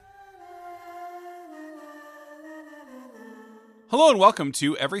Hello and welcome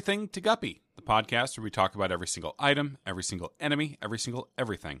to Everything to Guppy, the podcast where we talk about every single item, every single enemy, every single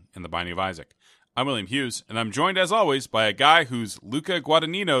everything in the Binding of Isaac. I'm William Hughes, and I'm joined as always by a guy who's Luca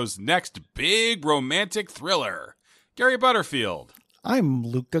Guadagnino's next big romantic thriller, Gary Butterfield. I'm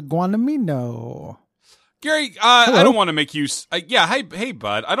Luca Guadagnino. Gary, I don't want to make you... hey,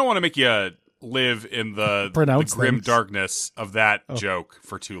 bud. I don't want to make you live in the grim darkness of that joke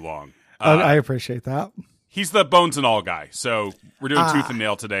for too long. I appreciate that. He's the bones and all guy, so we're doing tooth and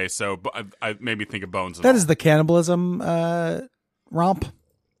nail today, so I made me think of bones and all. That is the cannibalism romp?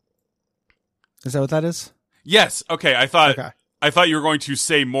 Is that what that is? Yes. Okay, I thought you were going to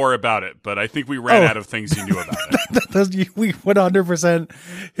say more about it, but I think we ran out of things you knew about it. We 100%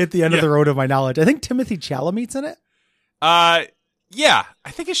 hit the end of the road of my knowledge. I think Timothy Chalamet's in it? Yeah,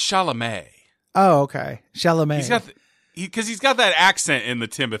 I think it's Chalamet. Oh, okay. Chalamet. He's got that accent in the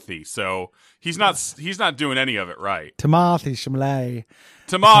Timothy, so he's not doing any of it right. Timothy Chalamet.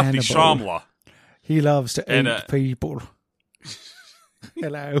 Timothy Shamla. He loves to eat people.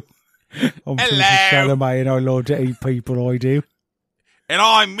 Hello. I'm Hello. Chalamet and I love to eat people, I do. And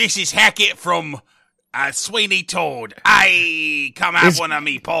I'm Mrs. Hackett from Sweeney Todd. Hey, come have one of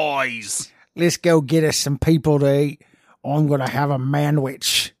me pies. Let's go get us some people to eat. I'm going to have a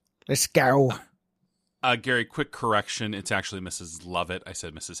manwich. Let's go. Gary, quick correction. It's actually Mrs. Lovett. I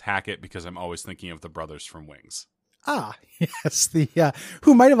said Mrs. Hackett because I'm always thinking of the brothers from Wings. Ah, yes.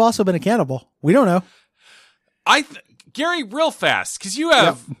 Who might have also been a cannibal. We don't know. Gary, real fast, because you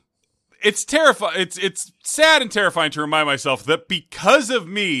have... Yep. It's terrifying. It's sad and terrifying to remind myself that because of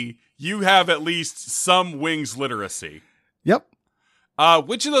me, you have at least some Wings literacy. Yep.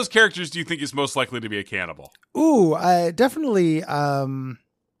 Which of those characters do you think is most likely to be a cannibal? Ooh, definitely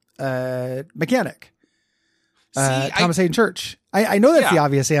Mechanic. Thomas Hayden Church. I know that's the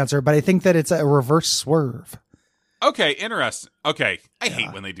obvious answer, but I think that it's a reverse swerve. Okay, interesting. Okay, I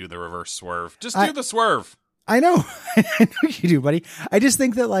hate when they do the reverse swerve. Just do the swerve. I know. I know you do, buddy. I just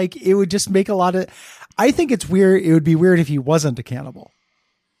think that it would just make a lot of... I think it's weird. It would be weird if he wasn't a cannibal.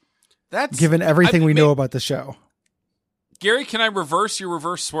 That's given everything we know about the show. Gary, can I reverse your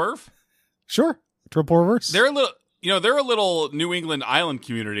reverse swerve? Sure. Triple reverse. They're a little New England island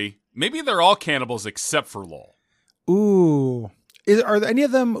community. Maybe they're all cannibals except for Lowell. Ooh. Are any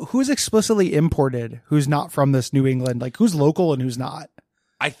of them, who's explicitly imported, who's not from this New England? Like, who's local and who's not?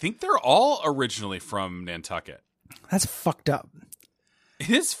 I think they're all originally from Nantucket. That's fucked up. It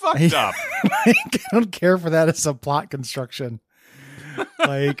is fucked up. I don't care for that as a plot construction.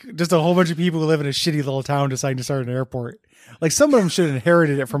 Just a whole bunch of people who live in a shitty little town deciding to start an airport. Like, some of them should have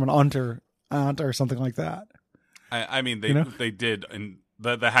inherited it from an aunt or something like that. I mean, they did, and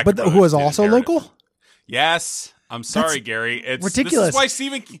the Hackett But who was also local? Yes. I'm sorry, Gary. It's ridiculous.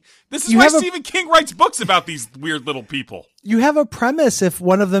 This is why Stephen King writes books about these weird little people. You have a premise if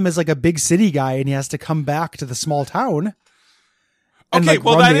one of them is like a big city guy and he has to come back to the small town. Okay,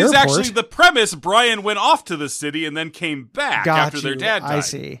 well, that is actually the premise. Brian went off to the city and then came back after their dad died.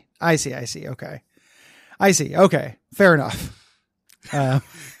 I see. Okay. I see. Okay. Fair enough.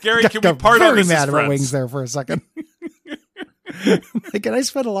 Gary, can we part on this? Very mad about Wings there for a second. And I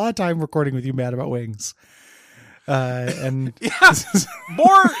spent a lot of time recording with you mad about Wings. And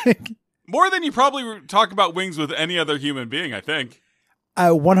more than you probably talk about Wings with any other human being, I think.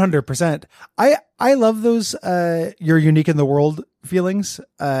 100%. I love those you're unique in the world feelings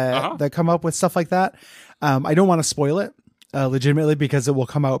that come up with stuff like that. I don't want to spoil it legitimately because it will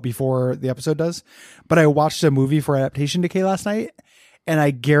come out before the episode does. But I watched a movie for Adaptation Decay last night, and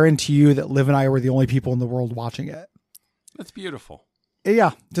I guarantee you that Liv and I were the only people in the world watching it. That's beautiful.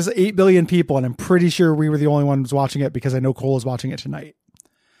 Yeah, just 8 billion people, and I'm pretty sure we were the only ones watching it because I know Cole is watching it tonight.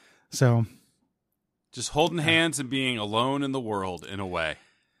 So, just holding hands and being alone in the world in a way.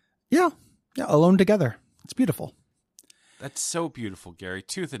 Yeah, alone together. It's beautiful. That's so beautiful, Gary.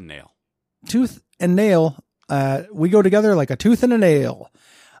 Tooth and nail. Tooth and nail. We go together like a tooth and a nail.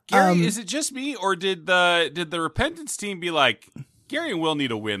 Gary, is it just me, or did the Repentance team be like, Gary and Will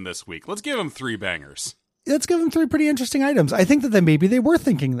need a win this week? Let's give them 3 bangers. Let's give them 3 pretty interesting items. I think that maybe they were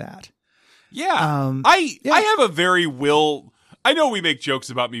thinking that. Yeah. I have a very Will... I know we make jokes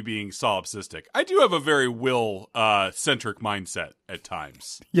about me being solipsistic. I do have a very Will centric mindset at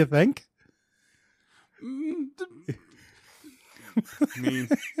times. You think? Mean.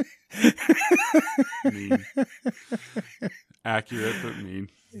 Accurate, but mean.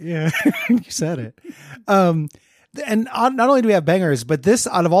 Yeah, you said it. And not only do we have bangers, but this,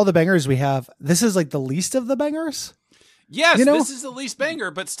 out of all the bangers we have, this is like the least of the bangers. Yes, this is the least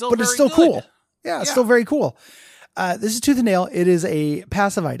banger, but still it's still good. Cool. Yeah, it's still very cool. This is Tooth and Nail. It is a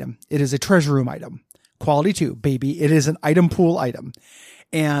passive item. It is a treasure room item quality 2, baby. It is an item pool item.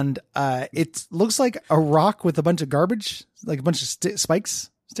 And it looks like a rock with a bunch of garbage, like a bunch of spikes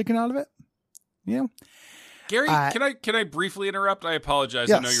sticking out of it. Yeah. Gary, can I briefly interrupt? I apologize.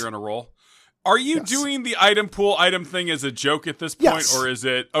 Yes. I know you're on a roll. Are you doing the item pool item thing as a joke at this point, or is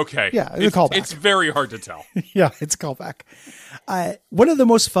it okay? Yeah, it's a callback. It's very hard to tell. Yeah, it's a callback. One of the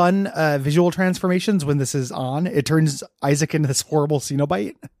most fun visual transformations when this is on, it turns Isaac into this horrible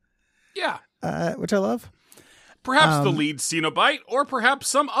Cenobite. Yeah, which I love. Perhaps the lead Cenobite, or perhaps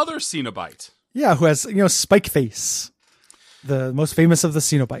some other Cenobite. Yeah, who has Spike Face, the most famous of the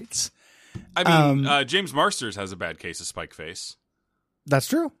Cenobites. I mean, James Marsters has a bad case of Spike Face. That's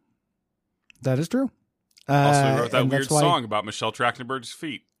true. That is true. Also wrote that weird song about Michelle Trachtenberg's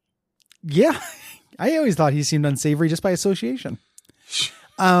feet. Yeah. I always thought he seemed unsavory just by association.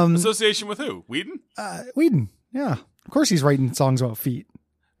 Association with who? Whedon? Whedon, yeah. Of course he's writing songs about feet.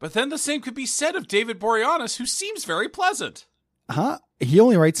 But then the same could be said of David Boreanaz, who seems very pleasant. He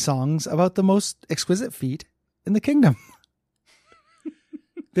only writes songs about the most exquisite feet in the kingdom.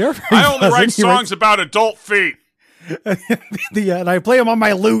 They're very I only write songs about adult feet. And I play them on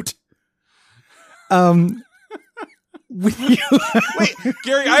my lute. Wait,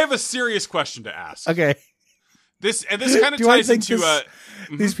 Gary, I have a serious question to ask. Okay. This kind of ties into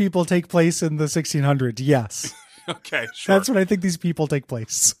these people take place in the 1600s. Yes. Okay, sure. That's when I think these people take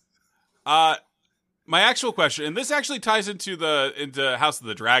place. My actual question, and this actually ties into House of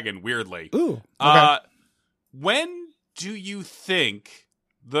the Dragon, weirdly. Ooh. Okay. When do you think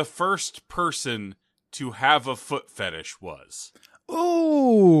the first person to have a foot fetish was?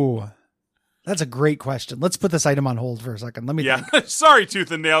 Ooh. That's a great question. Let's put this item on hold for a second. Let me think. Sorry, Tooth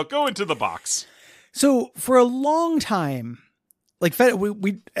and Nail. Go into the box. So for a long time, like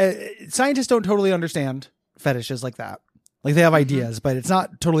scientists don't totally understand fetishes like that. Like they have ideas, but it's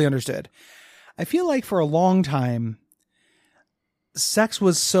not totally understood. I feel like for a long time, sex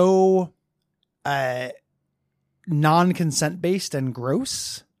was so non-consent based and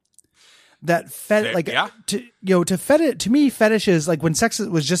gross that to me, fetishes, like when sex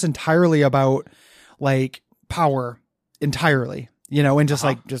was just entirely about like power entirely, and just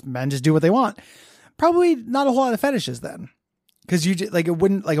just men just do what they want. Probably not a whole lot of fetishes then. Cause it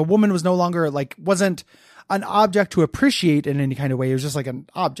wouldn't, like a woman was no longer wasn't an object to appreciate in any kind of way. It was just like an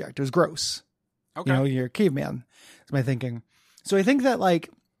object. It was gross. Okay. You're a caveman. That's my thinking. So I think that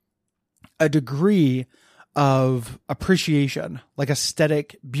like a degree of appreciation, like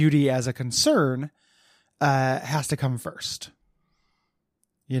aesthetic beauty as a concern, has to come first.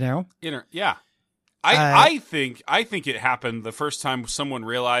 Yeah. I think it happened the first time someone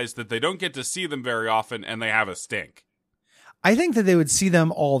realized that they don't get to see them very often and they have a stink. I think that they would see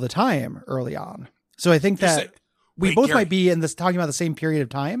them all the time early on. So I think that we both might be talking about the same period of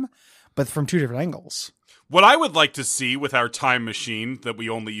time, but from two different angles. What I would like to see with our time machine that we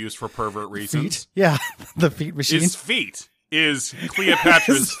only use for pervert reasons. Feet. Yeah, the feet machine. Is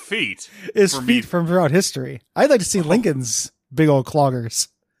Cleopatra's feet. Is feet from throughout history. I'd like to see Lincoln's big old cloggers.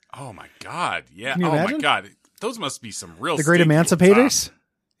 Oh my God. Yeah. Can you imagine? My God. Those must be some real The Great Emancipators.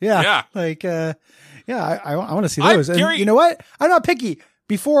 Yeah. I want to see those. And you know what? I'm not picky.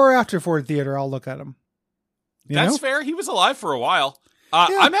 Before or after Ford Theater, I'll look at them. That's fair. He was alive for a while.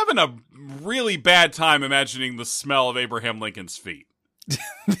 I'm having a really bad time imagining the smell of Abraham Lincoln's feet.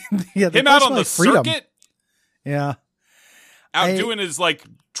 Him out on the circuit? Yeah. Doing his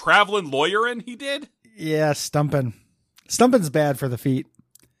traveling lawyering he did? Yeah, stumping. Stumping's bad for the feet.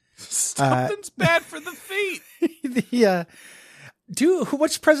 Stumping's bad for the feet. Yeah.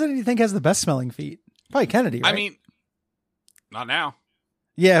 Which president do you think has the best smelling feet? Probably Kennedy, right? I mean, not now.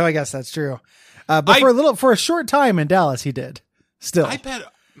 Yeah, I guess that's true. But for a short time in Dallas, he did. Still, I bet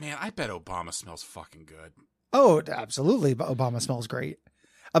Obama smells fucking good. Oh, absolutely. Obama smells great.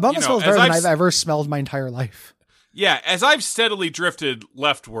 Obama smells better than I've ever smelled my entire life. Yeah, as I've steadily drifted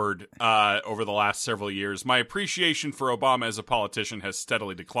leftward over the last several years, my appreciation for Obama as a politician has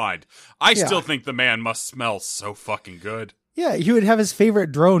steadily declined. I still think the man must smell so fucking good. Yeah, he would have his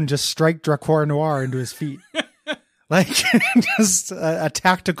favorite drone just strike Drakkar Noir into his feet. Just a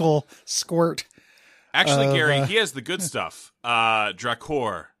tactical squirt. Actually, Gary, he has the good stuff.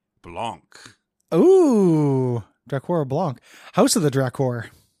 Drakkar Blanc. Ooh, Drakkar Blanc. House of the Drakkar.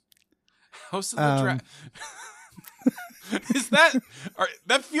 House of the Is that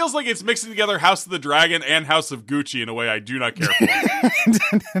feels like it's mixing together House of the Dragon and House of Gucci in a way I do not care for.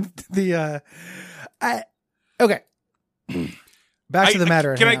 Okay. Back to the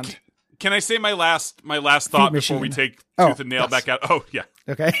matter at hand. Can I say my last thought before we take Tooth and Nail back out? Oh, yeah.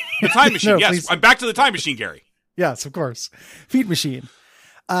 Okay. The time machine. Yes, please. I'm back to the time machine, Gary. Yes, of course. Feet machine.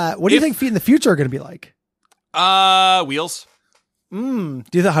 What do you think feet in the future are going to be like? Wheels.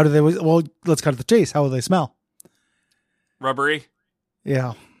 How do they? Well, let's cut to the chase. How will they smell? Rubbery.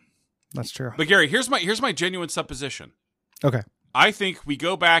 Yeah, that's true. But Gary, here's my genuine supposition. Okay. I think we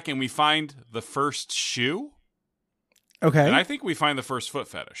go back and we find the first shoe. Okay. And I think we find the first foot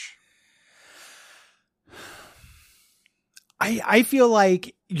fetish. I feel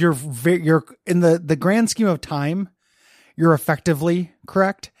like you're in the grand scheme of time, you're effectively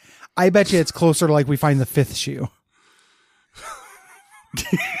correct. I bet you it's closer to like we find the fifth shoe.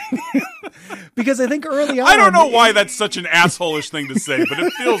 Because I think early on, I don't know why that's such an asshole-ish thing to say, but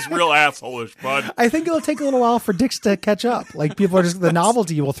it feels real asshole-ish, bud. I think it'll take a little while for dicks to catch up. Like people are just the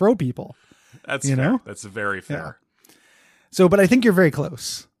novelty will throw people. That's fair. That's very fair. Yeah. So, but I think you're very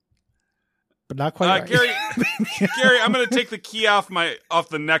close, but not quite right. Gary, I'm going to take the key off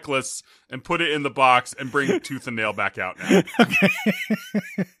the necklace and put it in the box and bring Tooth and Nail back out now. Okay.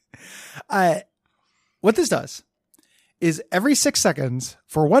 What this does is every 6 seconds,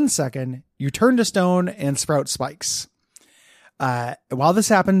 for 1 second, you turn to stone and sprout spikes. While this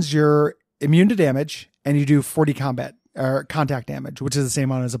happens, you're immune to damage, and you do 40 contact damage, which is the same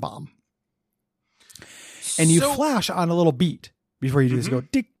amount as a bomb. And you flash on a little beat before you do this. Go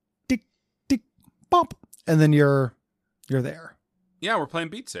tick, tick, tick, bump, and then you're there. Yeah, we're playing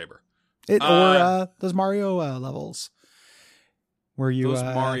Beat Saber. Or those Mario levels where you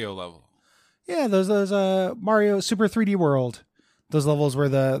Mario level. Yeah, those Mario Super 3D World. Those levels where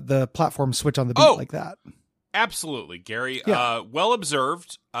the platforms switch on the beat like that. Absolutely, Gary. Yeah. Well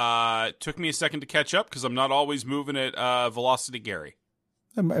observed. Took me a second to catch up because I'm not always moving at velocity, Gary.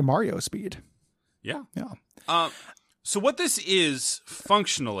 And Mario speed. Yeah. Yeah. So what this is,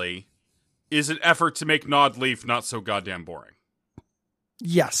 functionally, is an effort to make Nod Leaf not so goddamn boring.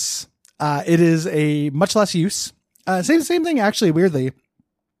 Yes. It is a much less use. Same thing, actually, weirdly.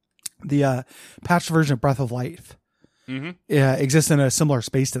 The patched version of Breath of Life exists in a similar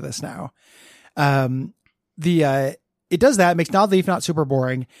space to this now. It does that, makes Nod Leaf not super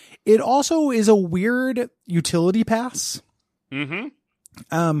boring. It also is a weird utility pass.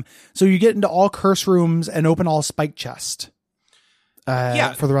 So you get into all curse rooms and open all spike chest.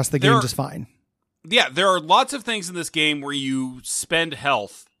 For the rest of the game, just fine. Yeah, there are lots of things in this game where you spend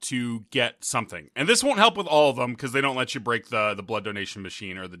health to get something. And this won't help with all of them because they don't let you break the blood donation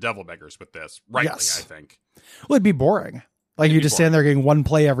machine or the devil beggars with this. Rightly, yes. I think. Well, it'd be boring. Like you just stand there getting one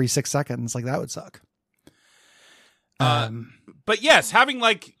play every 6 seconds. Like that would suck. But yes, having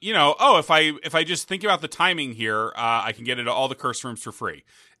like, if I just think about the timing here, I can get into all the curse rooms for free.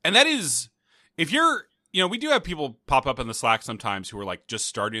 And that is, if you're, we do have people pop up in the Slack sometimes who are like just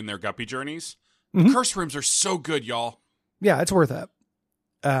starting their guppy journeys. The curse rooms are so good, y'all. Yeah, it's worth it.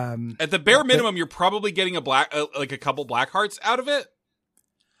 At the bare minimum, you're probably getting a couple black hearts out of it.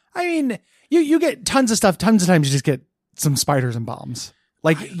 I mean, you get tons of stuff. Tons of times you just get some spiders and bombs.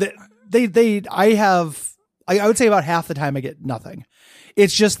 Like I would say about half the time I get nothing.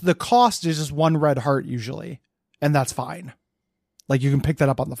 It's just the cost is just one red heart usually, and that's fine. Like you can pick that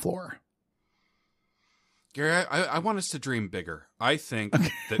up on the floor. Gary, I want us to dream bigger. I think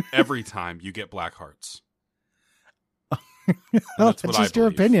that every time you get black hearts. That's just your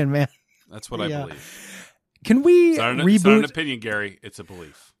opinion, man. That's what I believe. Can we reboot? It's not an opinion, Gary. It's a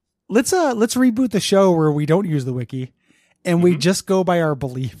belief. Let's reboot the show where we don't use the wiki and we just go by our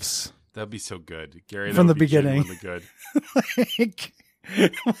beliefs. That'd be so good, Gary. From the beginning. Good. like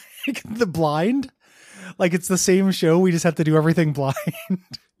the blind, like it's the same show. We just have to do everything blind.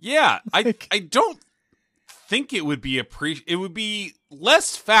 Yeah, I don't think it would be it would be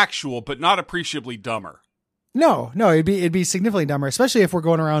less factual, but not appreciably dumber. No, it'd be significantly dumber, especially if we're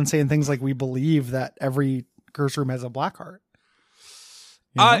going around saying things like we believe that every curse room has a black heart.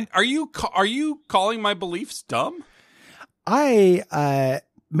 Are you calling my beliefs dumb? I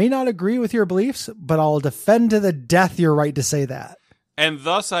may not agree with your beliefs, but I'll defend to the death your right to say that. And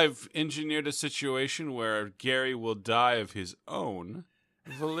thus I've engineered a situation where Gary will die of his own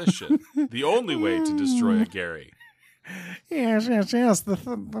volition. The only way to destroy a Gary. Yes,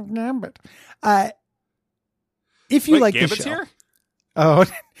 the gambit. If you like Gambit's the show. Here? Oh,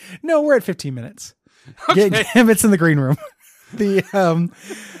 no, we're at 15 minutes. Okay. Gambit's in the green room. If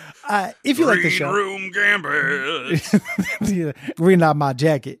you like the show. Green room Gambit. Green on my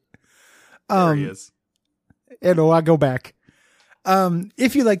jacket. There he is. I go back.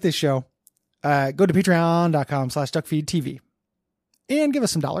 If you like this show, go to patreon.com/duckfeedtv and give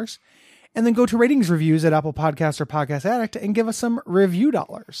us some dollars. And then go to ratings reviews at Apple Podcasts or Podcast Addict and give us some review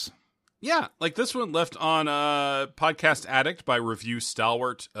dollars. Yeah, like this one left on Podcast Addict by Review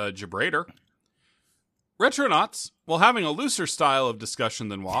Stalwart Jabrader. Retronauts, while having a looser style of discussion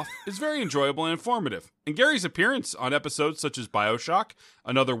than WAF, is very enjoyable and informative, and Gary's appearance on episodes such as Bioshock,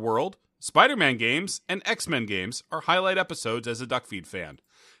 Another World, Spider-Man games, and X-Men games are highlight episodes as a Duckfeed fan.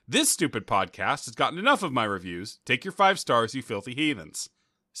 This stupid podcast has gotten enough of my reviews. Take your 5 stars, you filthy heathens.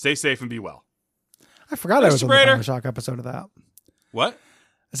 Stay safe and be well. I forgot I was on the Bioshock episode of that. What?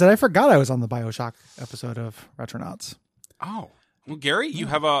 I said I forgot I was on the Bioshock episode of Retronauts. Oh. Well, Gary, you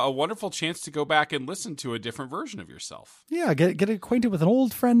have a wonderful chance to go back and listen to a different version of yourself. Yeah, get acquainted with an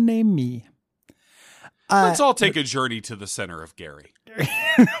old friend named me. Let's all take a journey to the center of Gary.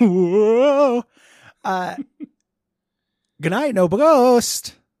 Whoa. Good night, no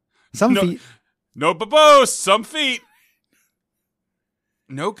ghost. Some feet. No boast, some feet.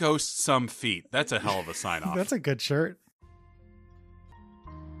 No ghost, some feet. That's a hell of a sign off. That's a good shirt.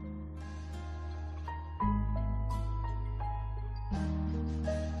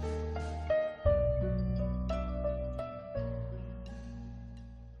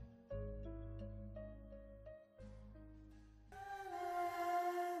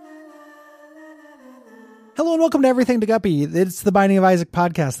 Hello and welcome to Everything to Guppy. It's the Binding of Isaac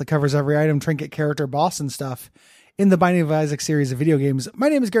podcast that covers every item, trinket, character, boss, and stuff in the Binding of Isaac series of video games. My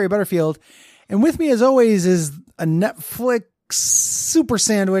name is Gary Butterfield, and with me as always is a Netflix super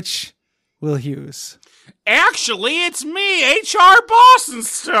sandwich, Will Hughes. Actually, it's me, HR Boss and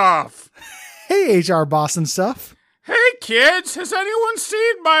Stuff. Hey, HR Boss and Stuff. Hey, kids, has anyone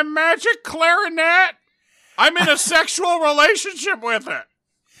seen my magic clarinet? I'm in a sexual relationship with it.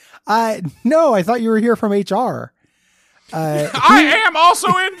 No, I thought you were here from HR. I am also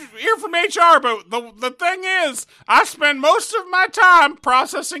here from HR, but the thing is, I spend most of my time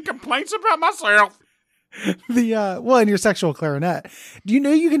processing complaints about myself. In your sexual clarinet, do you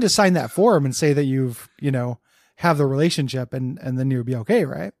know you can just sign that form and say that you've, have the relationship and then you'll be okay,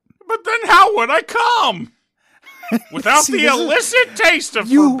 right? But then how would I come? Without the illicit taste of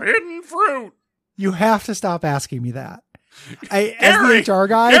forbidden fruit. You have to stop asking me that. As the HR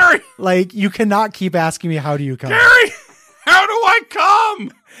guy, Gary, you cannot keep asking me, how do you come? Gary, how do I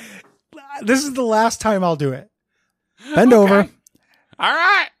come? This is the last time I'll do it. Bend over. All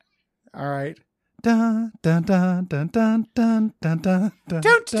right. Dun, dun, dun, dun, dun, dun, dun, dun,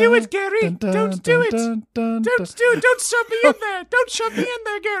 don't do it, Gary. Don't do it. Don't do it. Don't shove me in there. Don't shove me in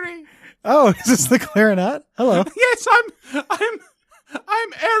there, Gary. Oh, is this the clarinet? Hello. Yes,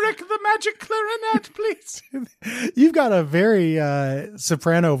 I'm Eric, the magic clarinet, please. You've got a very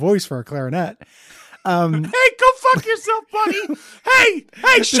soprano voice for a clarinet. Hey, go fuck yourself, buddy.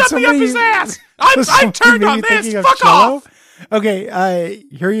 Hey, shove me up his ass. I'm turned on this. Fuck off. Okay,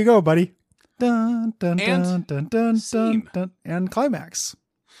 here you go, buddy. Dun, dun, dun, dun, dun, dun, dun, and climax.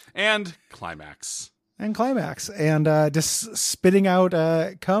 And climax. And just spitting out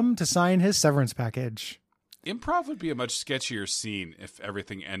cum to sign his severance package. Improv would be a much sketchier scene if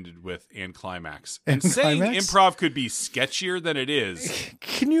everything ended with and climax. And saying climax? Improv could be sketchier than it is.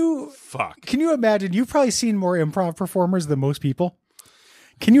 Can you imagine? You've probably seen more improv performers than most people.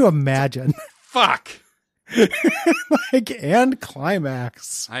 Can you imagine? Fuck. And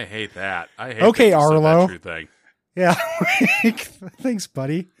climax. I hate that. Okay, Arlo. That thing. Yeah. Thanks,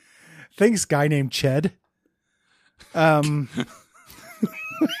 buddy. Thanks, guy named Ched.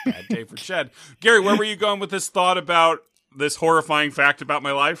 Bad day for Ched. Gary, where were you going with this thought about this horrifying fact about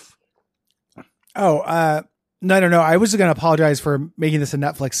my life? Oh, no. I was going to apologize for making this a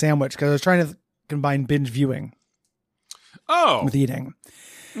Netflix sandwich because I was trying to combine binge viewing. With eating.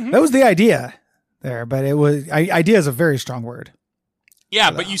 Mm-hmm. That was the idea there, but it was idea is a very strong word.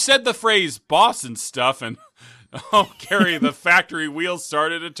 Yeah, but you said the phrase boss and stuff, and Gary, the factory wheels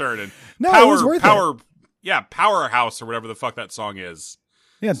started a turning. No, it was worth it. Yeah, Powerhouse or whatever the fuck that song is.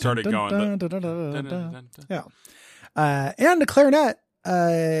 Yeah, started going. Yeah, and the clarinet,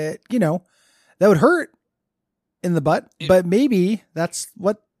 that would hurt in the butt, but maybe that's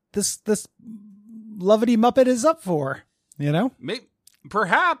what this lovety Muppet is up for. Maybe,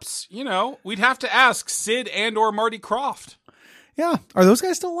 perhaps we'd have to ask Sid and or Marty Krofft. Yeah, are those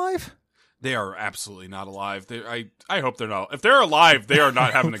guys still alive? They are absolutely not alive. I hope they're not. If they're alive, they are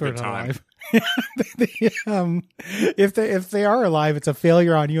not having a good time. If they are alive, it's a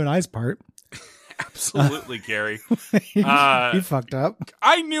failure on you and I's part. Absolutely, Gary. You fucked up.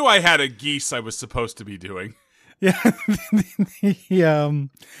 I knew I had a geese I was supposed to be doing. Yeah.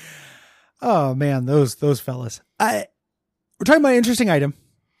 Oh man, those fellas. We're talking about an interesting item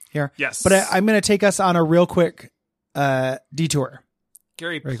here. Yes, but I'm going to take us on a real quick detour.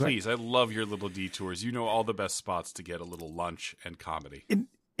 Gary, please. I love your little detours. You know all the best spots to get a little lunch and comedy.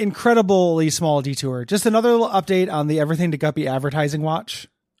 Incredibly small detour. Just another little update on the Everything to Guppy advertising watch.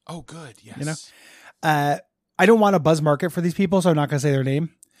 Oh, good. Yes. I don't want to buzz market for these people, so I'm not going to say their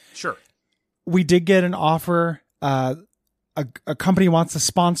name. Sure. We did get an offer. A company wants to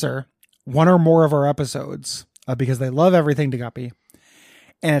sponsor one or more of our episodes because they love everything to Guppy.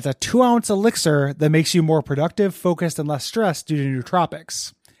 And it's a 2-ounce elixir that makes you more productive, focused, and less stressed due to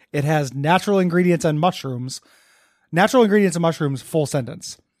nootropics. It has natural ingredients and mushrooms. Natural ingredients and mushrooms, full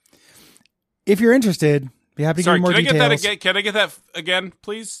sentence. If you're interested, be happy to give you more details. Can I get that again,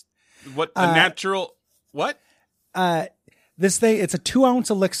 please? What a natural what? This thing, it's a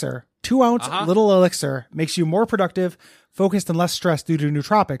 2-ounce elixir. 2-ounce little elixir makes you more productive, focused, and less stressed due to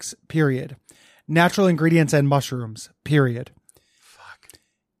nootropics, period. Natural ingredients and mushrooms, period. Fuck.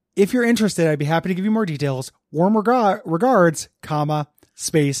 If you're interested, I'd be happy to give you more details. Warm regards, comma,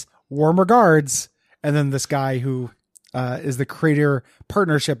 space, warm regards. And then this guy who is the creator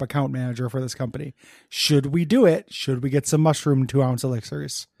partnership account manager for this company. Should we do it? Should we get some mushroom 2-ounce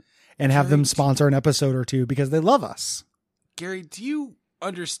elixirs and have them sponsor an episode or two because they love us? Gary, do you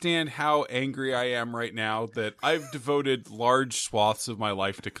understand how angry I am right now that I've devoted large swaths of my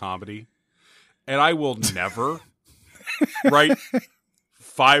life to comedy and I will never write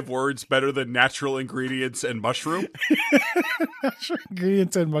 5 words better than natural ingredients and mushroom? Natural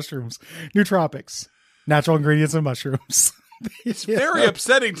ingredients and mushrooms. Nootropics. Natural ingredients and mushrooms. It's very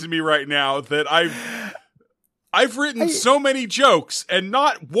upsetting to me right now that I've written so many jokes and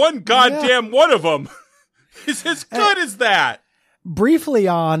not one goddamn one of them is as good as that. Briefly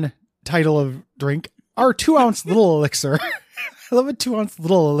on title of drink, our 2-ounce little elixir. I love a 2-ounce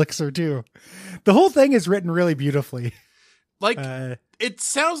little elixir too. The whole thing is written really beautifully. Like, it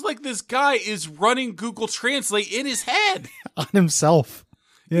sounds like this guy is running Google Translate in his head. On himself.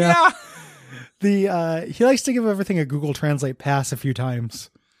 Yeah. He likes to give everything a Google Translate pass a few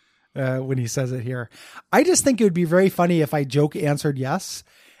times when he says it here. I just think it would be very funny if I joke answered yes.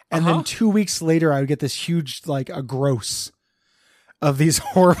 And then 2 weeks later, I would get this huge, like a gross of these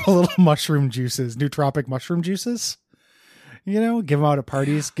horrible little mushroom juices, nootropic mushroom juices. You know, give them out at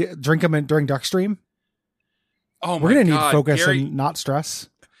parties, drink them during Duckstream. Oh my God. We're going to need focus Gary, and not stress.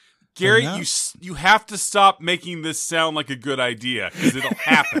 Gary, you have to stop making this sound like a good idea because it'll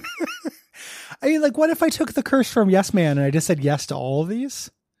happen. I mean, like, what if I took the curse from Yes Man and I just said yes to all of these?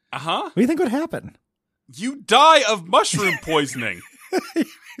 What do you think would happen? You die of mushroom poisoning. I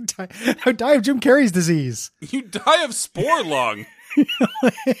would die of Jim Carrey's disease. You die of spore lung.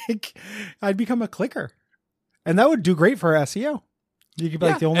 Like, I'd become a clicker. And that would do great for our SEO. You could be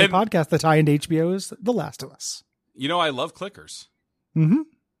like the only podcast that tie into HBO's The Last of Us. You know, I love clickers. Mm-hmm.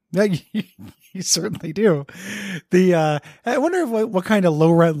 Yeah, you certainly do. I wonder what kind of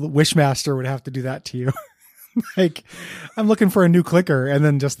low rent Wishmaster would have to do that to you. Like, I'm looking for a new clicker, and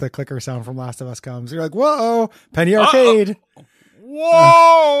then just the clicker sound from Last of Us comes. You're like, whoa, Penny Arcade.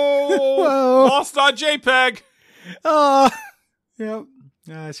 Whoa! Lost on JPEG. Yep.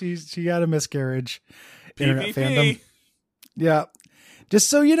 She got a miscarriage. Internet PvP. fandom. Yeah. Just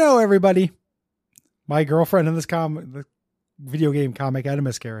so you know, everybody, my girlfriend in this the video game comic had a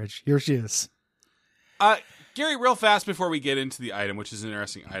miscarriage. Here she is. Gary, real fast before we get into the item, which is an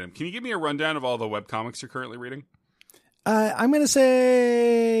interesting item, can you give me a rundown of all the webcomics you're currently reading? I'm going to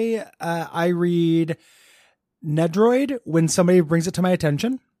say I read Nedroid when somebody brings it to my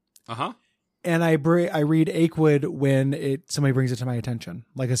attention. And I read Achewood when somebody brings it to my attention,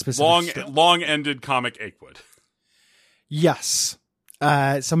 like a specific long-ended comic Achewood. Yes.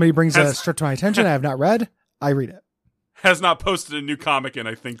 Somebody brings a strip to my attention I have not read. I read it. Has not posted a new comic in,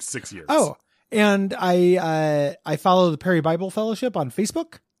 I think, 6 years. Oh, and I follow the Perry Bible Fellowship on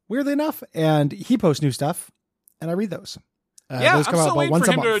Facebook, weirdly enough, and he posts new stuff, and I read those. Those come I'm still waiting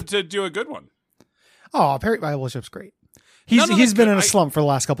for him to do a good one. Oh, Perry Bible Fellowship's great. He's been in a slump for the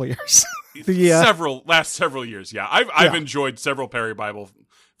last couple of years. Last several years, yeah. I've enjoyed several Perry Bible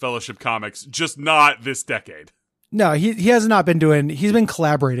Fellowship comics, just not this decade. No, he has not been doing. He's been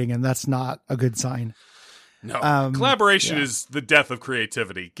collaborating, and that's not a good sign. No, collaboration is the death of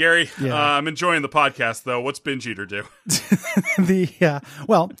creativity. Gary, I'm enjoying the podcast though. What's Binge Eater do?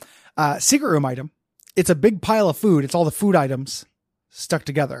 Secret room item. It's a big pile of food. It's all the food items stuck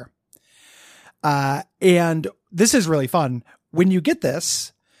together. And this is really fun. When you get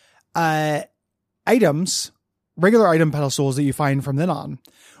this, items, regular item pedestals that you find from then on,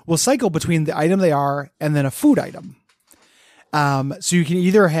 will cycle between the item they are and then a food item. So you can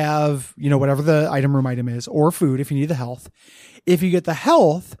either have, whatever the item room item is, or food if you need the health. If you get the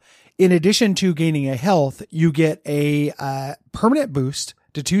health, in addition to gaining a health, you get a permanent boost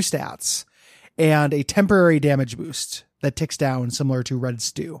to 2 stats and a temporary damage boost that ticks down, similar to Red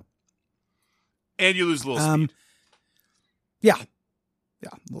Stew. And you lose a little speed. Yeah. Yeah,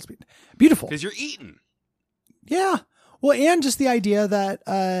 little speed. Beautiful. Because you're eating. Yeah. Well, and just the idea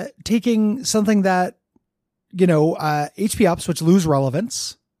that taking something that, HP ups, which lose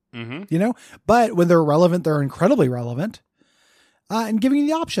relevance, but when they're relevant, they're incredibly relevant, and giving you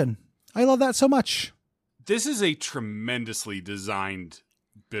the option. I love that so much. This is a tremendously designed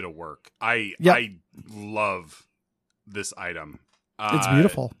bit of work. I love this item. It's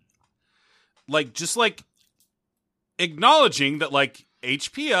beautiful. Just acknowledging that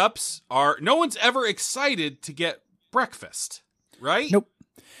HP ups are, no one's ever excited to get breakfast, right? Nope.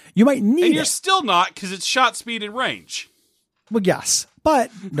 You might need it. And you're still not, because it's shot speed and range. Well, yes,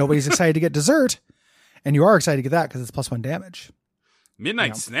 but nobody's excited to get dessert, and you are excited to get that because it's +1 damage.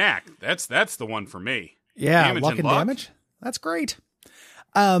 Midnight Snack. That's the one for me. Yeah, luck and damage. That's great.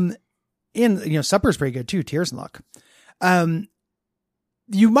 Supper's pretty good too. Tears and luck. The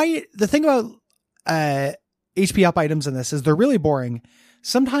thing about HP up items in this is they're really boring.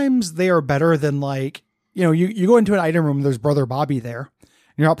 Sometimes they are better than you go into an item room, there's Brother Bobby there.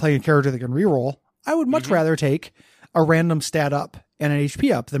 You're not playing a character that can reroll. I would much rather take a random stat up and an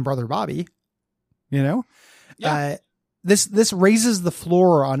HP up than Brother Bobby. Yeah. This raises the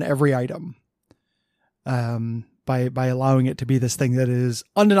floor on every item. By allowing it to be this thing that is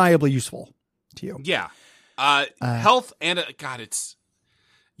undeniably useful to you. Yeah. Health and it's,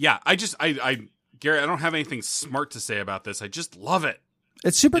 Gary, I don't have anything smart to say about this. I just love it.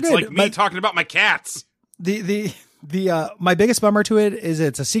 It's super good. It's like me talking about my cats. My biggest bummer to it is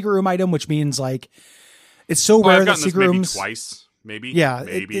it's a secret room item, which means it's so rare that secret rooms twice, maybe. Yeah.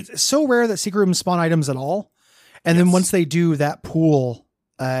 It's so rare that secret rooms spawn items at all. And then once they do, that pool,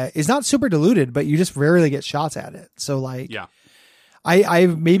 is not super diluted, but you just rarely get shots at it. So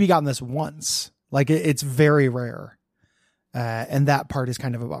I've maybe gotten this once. It's very rare. And that part is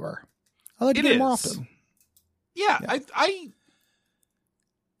kind of a bummer. I like to get it more often. Yeah.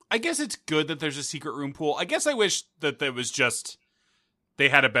 I guess it's good that there's a secret room pool. I guess I wish that there was they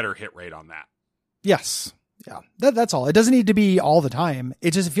had a better hit rate on that. Yes. Yeah. That's all. It doesn't need to be all the time.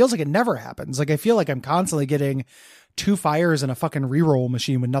 It feels like it never happens. I feel like I'm constantly getting 2 fires and a fucking reroll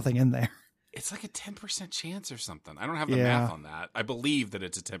machine with nothing in there. It's like a 10% chance or something. I don't have the math on that. I believe that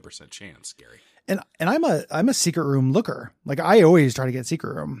it's a 10% chance, Gary. And I'm a secret room looker. I always try to get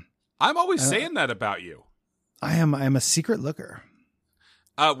secret room. I'm always saying that about you. I am a secret looker.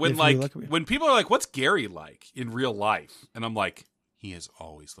 When people are like, what's Gary like in real life? And I'm like, he is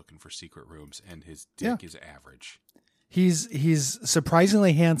always looking for secret rooms and his dick is average. He's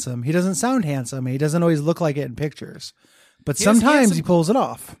surprisingly handsome. He doesn't sound handsome. He doesn't always look like it in pictures, but sometimes he pulls it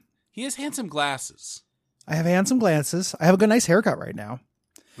off. He has handsome glasses. I have handsome glasses. I have a good, nice haircut right now.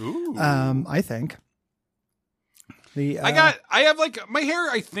 Ooh. I think I have my hair,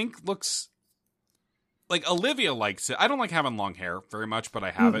 I think looks like Olivia likes it. I don't like having long hair very much, but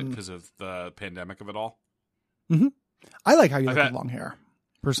I have it because of the pandemic of it all. Mm-hmm. I like how you look with long hair.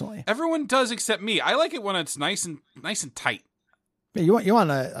 Personally, everyone does except me. I like it when it's nice and tight. Yeah, you want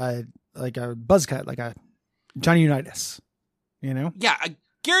a buzz cut, like a Johnny Unitas, Yeah,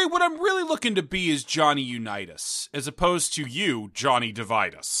 Gary. What I'm really looking to be is Johnny Unitas, as opposed to you, Johnny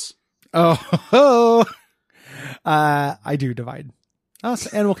Divide Us. Oh, I do divide us,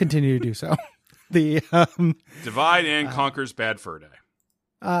 and will continue to do so. The divide and conquers Bad Fur Day.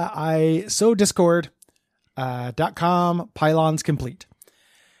 I so Discord.com pylons complete.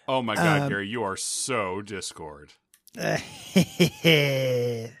 Oh my God, Gary, you are so Discord. Twitch.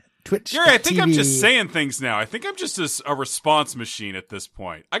 Gary, I think I'm just saying things now. I think I'm just a response machine at this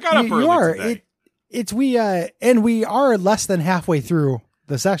point. I got up early today. We are less than halfway through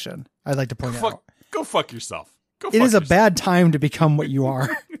the session. I'd like to point out. Go fuck yourself. It is a bad time to become what you are.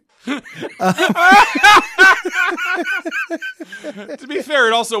 To be fair,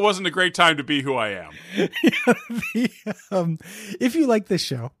 it also wasn't a great time to be who I am. If you like this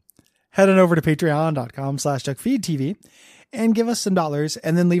show, head on over to patreon.com/duckfeedtv and give us some dollars,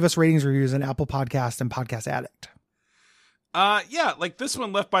 and then leave us ratings, reviews on Apple Podcast and Podcast Addict. Like this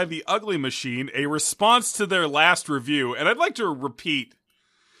one left by the Ugly Machine, a response to their last review. And I'd like to repeat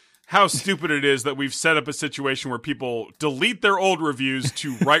how stupid it is that we've set up a situation where people delete their old reviews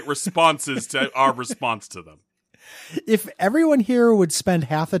to write responses to our response to them. If everyone here would spend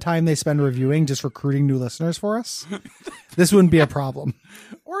half the time they spend reviewing just recruiting new listeners for us, this wouldn't be a problem.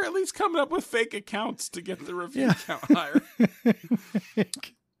 Or at least coming up with fake accounts to get the review count higher.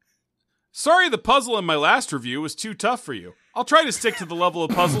 Sorry the puzzle in my last review was too tough for you. I'll try to stick to the level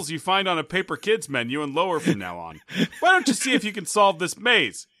of puzzles you find on a Paper Kids menu and lower from now on. Why don't you see if you can solve this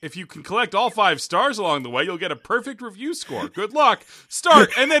maze? If you can collect all 5 stars along the way, you'll get a perfect review score. Good luck. Start,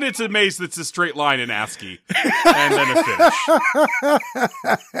 and then it's a maze that's a straight line in ASCII. And then a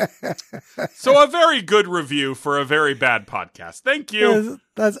finish. So a very good review for a very bad podcast. Thank you.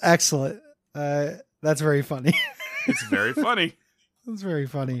 That's excellent. That's very funny. It's very funny. That's very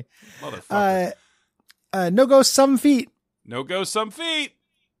funny. Motherfucker. No go some feet. No go some feet.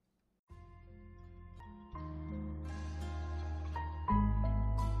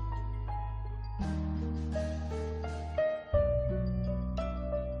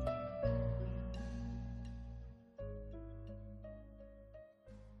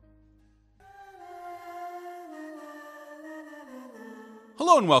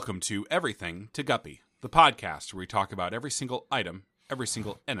 Hello and welcome to Everything to Guppy, the podcast where we talk about every single item, every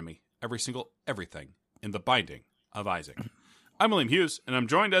single enemy, every single everything in the Binding of Isaac. I'm William Hughes, and I'm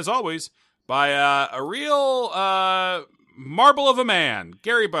joined, as always, by a real marble of a man,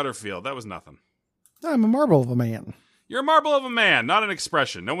 Gary Butterfield. That was nothing. I'm a marble of a man. You're a marble of a man, not an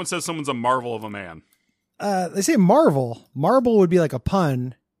expression. No one says someone's a marvel of a man. They say marvel. Marble would be like a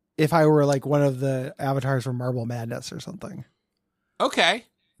pun if I were like one of the avatars from Marble Madness or something. Okay.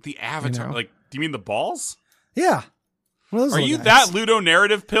 The avatar. Do you mean the balls? Yeah. Are you that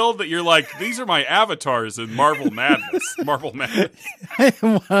ludonarrative pilled that you're like, these are my avatars in Marble Madness? Marble Madness. I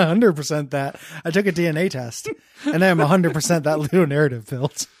am 100% that. I took a DNA test, and I am 100% that ludonarrative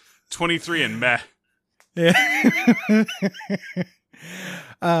pilled. 23 and meh. Yeah.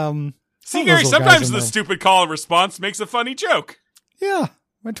 See, Gary, sometimes the stupid call and response makes a funny joke. Yeah.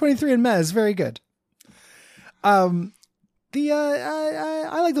 My 23 and meh is very good. I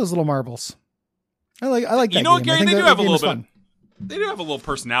like those little marbles. I like that. You know what, game. Gary? They do have a little bit. Fun. They do have a little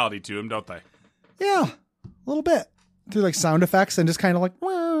personality to them, don't they? Yeah, a little bit. Through like sound effects and just kind of like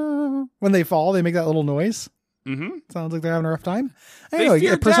when they fall, they make that little noise. Mm-hmm. Sounds like they're having a rough time. Anyway,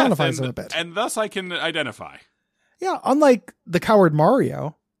 it personifies them a bit, and thus I can identify. Yeah, unlike the coward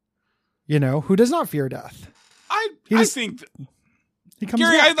Mario, who does not fear death. I think.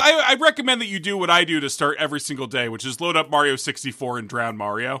 Gary, I recommend that you do what I do to start every single day, which is load up Mario 64 and drown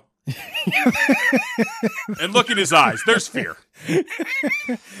Mario. And look in his eyes. There's fear.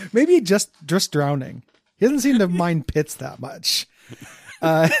 Maybe just drowning. He doesn't seem to mind pits that much.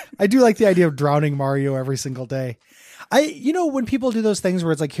 I do like the idea of drowning Mario every single day. When people do those things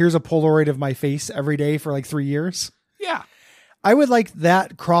where it's like, here's a Polaroid of my face every day for like 3 years. Yeah. I would like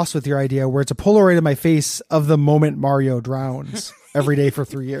that cross with your idea where it's a Polaroid of my face of the moment Mario drowns every day for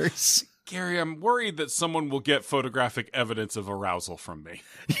 3 years. Gary, I'm worried that someone will get photographic evidence of arousal from me.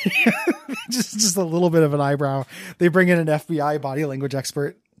 just a little bit of an eyebrow. They bring in an FBI body language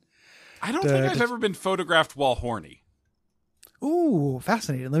expert. I don't think I've ever been photographed while horny. Ooh,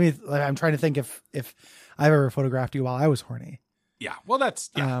 fascinating. I'm trying to think if I've ever photographed you while I was horny. Yeah, well,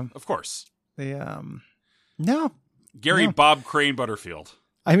 of course. No. Gary Bob Crane Butterfield.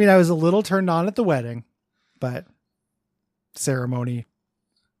 I mean, I was a little turned on at the wedding, but ceremony.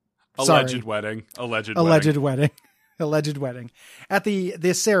 Alleged wedding. Alleged wedding. At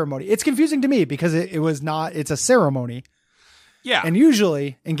the ceremony. It's confusing to me because it's a ceremony. Yeah. And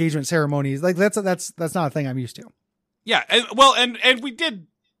usually engagement ceremonies, like that's not a thing I'm used to. Yeah. And we did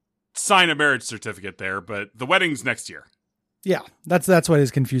sign a marriage certificate there, but the wedding's next year. Yeah. That's what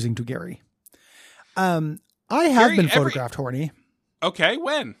is confusing to Gary. I have been photographed horny. Okay.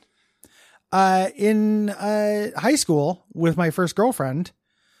 When? In high school with my first girlfriend.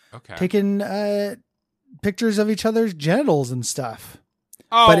 Okay. Taking pictures of each other's genitals and stuff.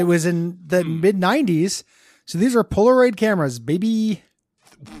 Oh. But it was in the mid 90s. So these are Polaroid cameras, baby.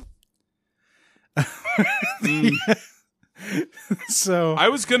 So I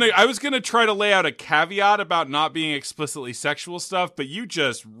was gonna try to lay out a caveat about not being explicitly sexual stuff, but you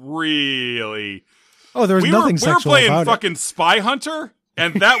just really there was nothing sexual. We were playing fucking Spy Hunter,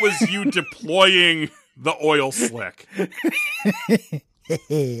 and that was you deploying the oil slick.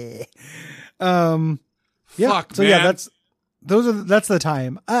 Fuck, so man. That's the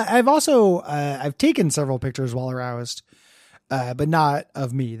time. I've also I've taken several pictures while aroused, but not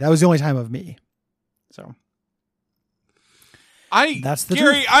of me. That was the only time of me. So that's the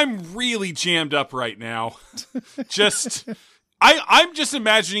Gary, truth. I'm really jammed up right now. I'm just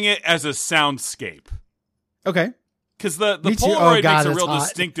imagining it as a soundscape. Okay. Because the Polaroid makes a real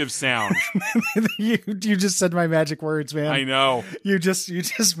distinctive sound. You just said my magic words, man. I know. You just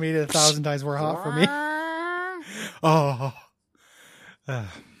made it 1,000 times more hot for me. Oh.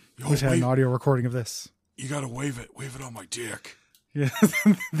 Wish I had an audio recording of this. You gotta wave it. Wave it on my dick. Yeah.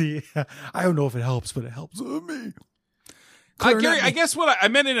 I don't know if it helps, but it helps me. Gary, I guess what I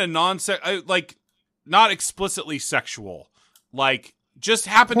meant in a like not explicitly sexual, like just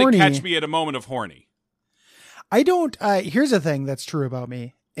happened horny. to catch me at a moment of horny. I don't, here's a thing that's true about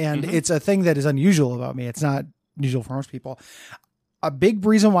me, and it's a thing that is unusual about me. It's not usual for most people. A big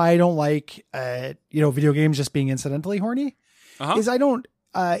reason why I don't like, video games just being incidentally horny is I don't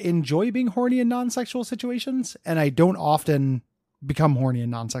enjoy being horny in non-sexual situations, and I don't often become horny in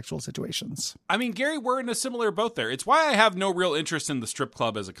non-sexual situations. I mean, Gary, we're in a similar boat there. It's why I have no real interest in the strip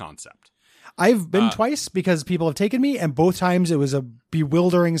club as a concept. I've been twice because people have taken me, and both times it was a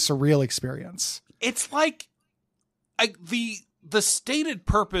bewildering, surreal experience. It's like the stated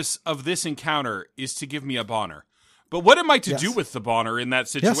purpose of this encounter is to give me a boner. But what am I to do with the boner in that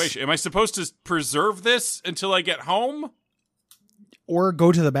situation? Yes. Am I supposed to preserve this until I get home? Or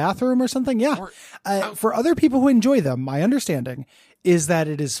go to the bathroom or something? Yeah. For other people who enjoy them, my understanding is that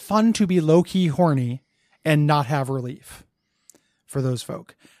it is fun to be low-key horny and not have relief for those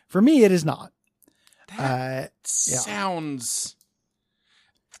folk. For me, it is not. That sounds...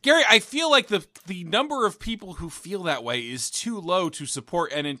 Gary, I feel like the number of people who feel that way is too low to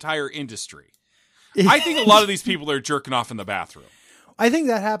support an entire industry. I think a lot of these people are jerking off in the bathroom. I think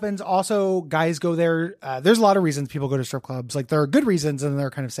that happens. Also, guys go there. There's a lot of reasons people go to strip clubs. Like, there are good reasons and there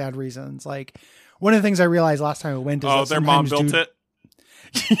are kind of sad reasons. Like, one of the things I realized last time I went is their mom built it.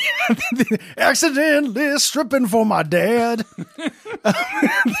 Accidentally stripping for my dad.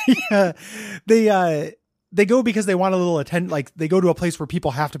 They go because they want a little attention. Like, they go to a place where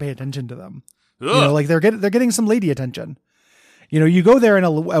people have to pay attention to them. Ugh. You know, like they're getting some lady attention. You know, you go there and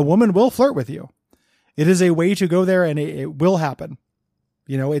a woman will flirt with you. It is a way to go there and it will happen.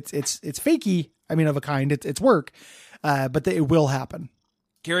 You know, it's fakey. I mean, of a kind, it's work, but it will happen.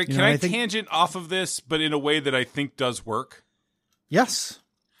 Gary, can I tangent off of this, but in a way that I think does work? Yes.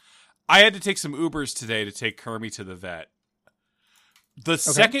 I had to take some Ubers today to take Kermie to the vet. The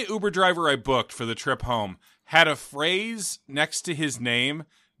second Uber driver I booked for the trip home had a phrase next to his name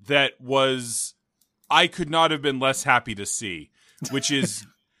that was, I could not have been less happy to see, which is,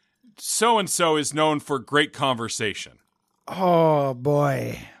 so-and-so is known for great conversation. Oh,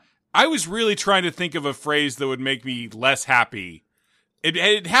 boy. I was really trying to think of a phrase that would make me less happy.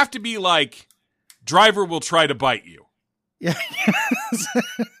 It'd have to be like, driver will try to bite you. Yeah.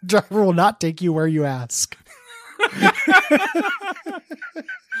 Driver will not take you where you ask.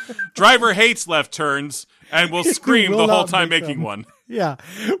 Driver hates left turns and will scream the whole time making one. Yeah.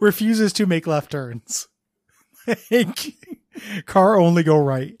 Refuses to make left turns. Car only go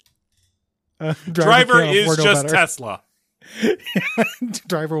right. Driver is just Tesla.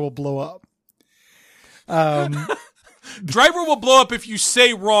 Driver will blow up. Driver will blow up if you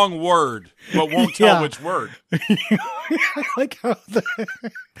say wrong word, but won't tell which word. I like how the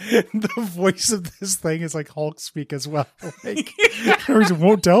voice of this thing is like Hulk speak as well. Like,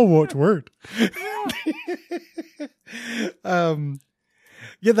 won't tell which word.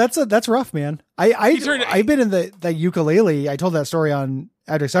 Yeah, that's rough, man. I've been in the ukulele. I told that story on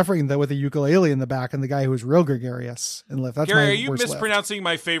Addict Suffering with a ukulele in the back and the guy who was real gregarious in lift. That's Gary, my are you mispronouncing lift.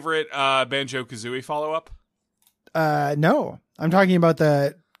 My favorite Banjo-Kazooie follow-up? No, I'm talking about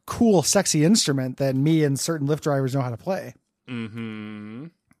the cool, sexy instrument that me and certain Lyft drivers know how to play. Mm-hmm.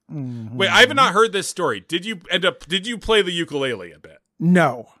 Mm-hmm. Wait, I have not heard this story. Did you play the ukulele a bit?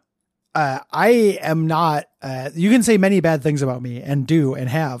 No. I am not, you can say many bad things about me and do and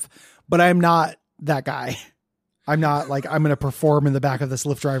have, but I'm not that guy. I'm not like, I'm going to perform in the back of this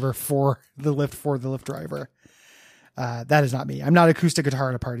Lyft driver for the Lyft driver. That is not me. I'm not acoustic guitar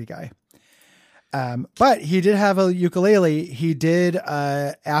at a party guy. But he did have a ukulele. He did,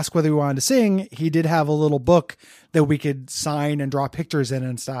 ask whether we wanted to sing. He did have a little book that we could sign and draw pictures in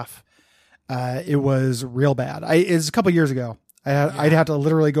and stuff. It was real bad. It was a couple years ago. I'd have to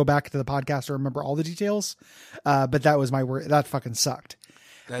literally go back to the podcast to remember all the details. But that was my word. That fucking sucked.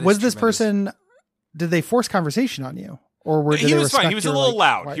 Was this person, did they force conversation on you? Or he was fine. He was a little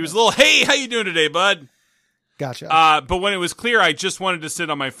loud. Quietness? He was a little, hey, how you doing today, bud? Gotcha. But when it was clear I just wanted to sit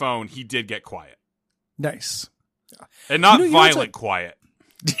on my phone, he did get quiet. Nice. And not violent quiet.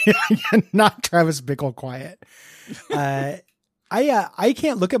 Not Travis Bickle quiet. I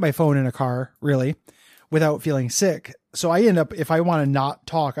can't look at my phone in a car really without feeling sick. So I end up, if I want to not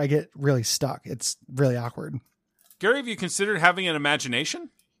talk, I get really stuck. It's really awkward. Gary, have you considered having an imagination?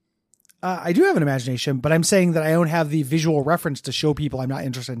 I do have an imagination, but I'm saying that I don't have the visual reference to show people I'm not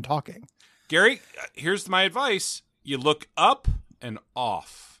interested in talking. Gary, here's my advice. You look up and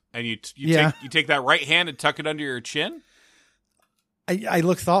off. And you take that right hand and tuck it under your chin? I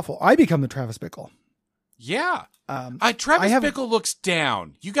look thoughtful. I become the Travis Bickle. Yeah. Travis Bickle looks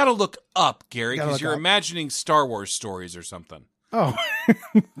down. You got to look up, Gary, because you're imagining Star Wars stories or something. Oh,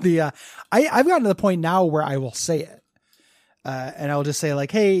 I've gotten to the point now where I will say it. And I'll just say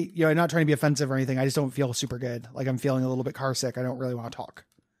like, hey, I'm not trying to be offensive or anything. I just don't feel super good. Like I'm feeling a little bit car sick. I don't really want to talk.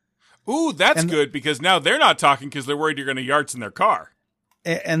 Ooh, that's good because now they're not talking because they're worried you're going to yarts in their car.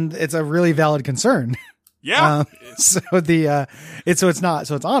 And it's a really valid concern. Yeah. So it's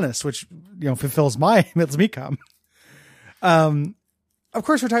honest, which, fulfills lets me come. Of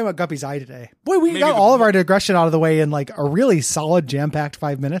course we're talking about Guppy's Eye today. Boy, we got all of our digression out of the way in like a really solid jam-packed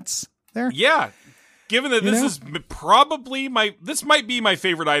 5 minutes there. Yeah. Given that this is probably this might be my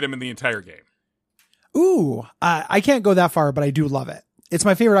favorite item in the entire game. Ooh, I can't go that far, but I do love it. It's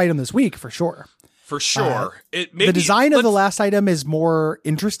my favorite item this week for sure. For sure. The design of the last item is more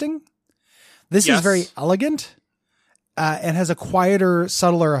interesting. This is very elegant and has a quieter,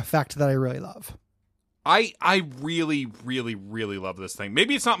 subtler effect that I really love. I really, really, really love this thing.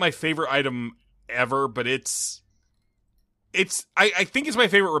 Maybe it's not my favorite item ever, but I think it's my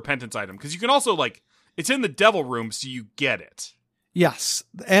favorite repentance item because you can also it's in the devil room, so you get it. Yes.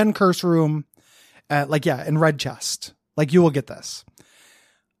 And curse room, in red chest. Like you will get this.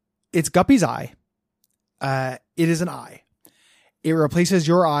 It's Guppy's Eye. It is an eye. It replaces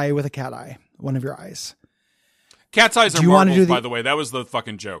your eye with a cat eye. One of your eyes. Cat's eyes are marbles, by the way. That was the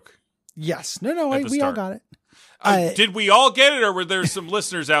fucking joke. Yes. No, we all got it. Did we all get it, or were there some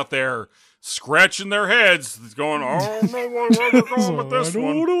listeners out there scratching their heads going, I don't know where we're going with this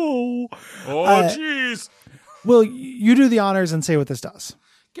one? Oh, jeez. Well, you do the honors and say what this does.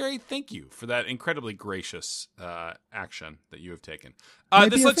 Gary, thank you for that incredibly gracious action that you have taken.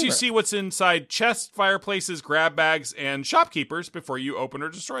 This lets you see what's inside chests, fireplaces, grab bags, and shopkeepers before you open or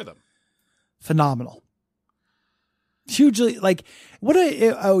destroy them. Phenomenal. Hugely,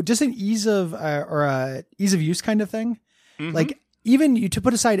 just an ease of ease of use kind of thing. Mm-hmm. Like even to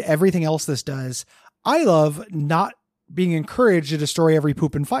put aside everything else this does, I love not being encouraged to destroy every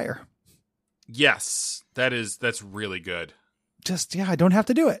poop and fire. Yes, that's really good. I don't have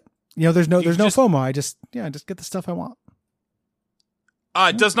to do it. There's no FOMO. I just get the stuff I want.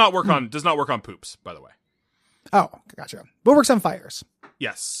 It does not work on poops, by the way. Oh, gotcha. But works on fires.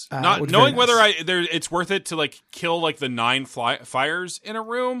 Yes. Not knowing whether it's worth it to kill the 9 fires in a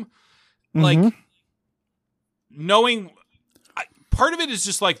room. Mm-hmm. Knowing part of it is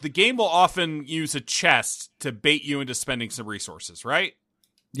just the game will often use a chest to bait you into spending some resources, right?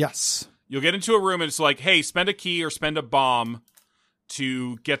 Yes. You'll get into a room and it's hey, spend a key or spend a bomb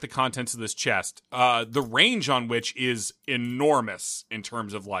to get the contents of this chest. The range on which is enormous in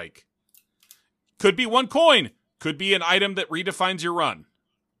terms of could be 1 coin, could be an item that redefines your run.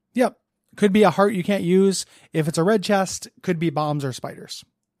 Yep. Could be a heart you can't use. If it's a red chest, could be bombs or spiders.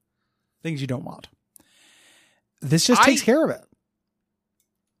 Things you don't want. This just takes care of it.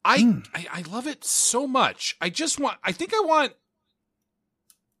 I love it so much. I think I want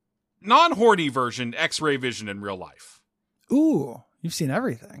non-horny version X-ray vision in real life. Ooh, you've seen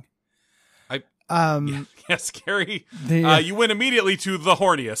everything. Yes, Gary. You went immediately to the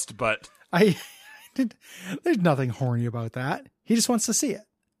horniest, but there's nothing horny about that. He just wants to see it.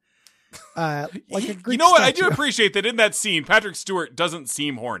 A Greek you know what? statue. I do appreciate that in that scene, Patrick Stewart doesn't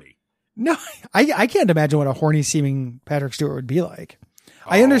seem horny. No, I can't imagine what a horny seeming Patrick Stewart would be like.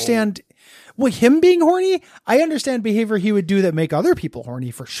 I understand. Well, him being horny, I understand behavior he would do that make other people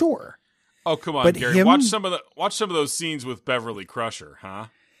horny for sure. Oh, come on, Gary. Watch some of those scenes with Beverly Crusher, huh?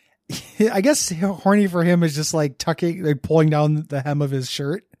 I guess horny for him is just pulling down the hem of his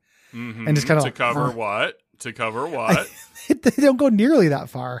shirt. Mm-hmm. And just kind of to cover what? They don't go nearly that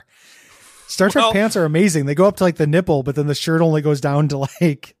far. Star Trek pants are amazing. They go up to the nipple, but then the shirt only goes down to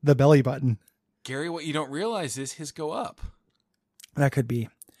the belly button. Gary, what you don't realize is his go up. That could be.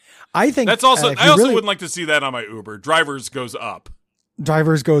 I think that's also. I also wouldn't like to see that on my Uber. Drivers goes up.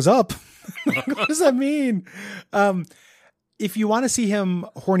 Drivers goes up. What does that mean? If you want to see him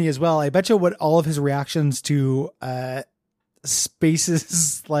horny as well, I bet you what all of his reactions to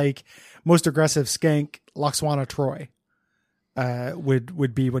Space's most aggressive skank Lwaxana Troi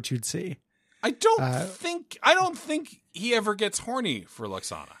would be what you'd see. I don't think he ever gets horny for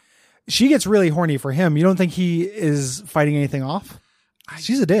Lwaxana. She gets really horny for him. You don't think he is fighting anything off?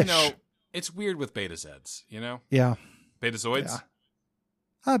 She's a dish. It's weird with Beta-Zeds, Yeah. Betazoids?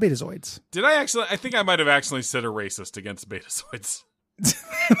 Yeah. Betazoids. Did I think I might have accidentally said a racist against Betazoids.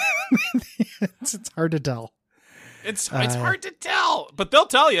 It's hard to tell. It's hard to tell, but they'll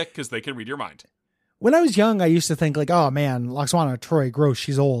tell you because they can read your mind. When I was young, I used to think oh man, Lwaxana Troi, gross,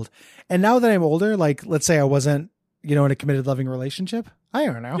 she's old. And now that I'm older, let's say I wasn't, in a committed loving relationship, I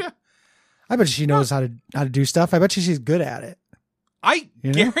don't know. Yeah. I bet she knows how to do stuff. I bet she's good at it.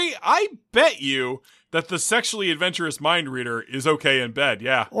 Gary, I bet you that the sexually adventurous mind reader is okay in bed.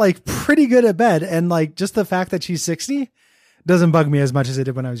 Yeah. Like pretty good at bed. And like just the fact that she's 60 doesn't bug me as much as it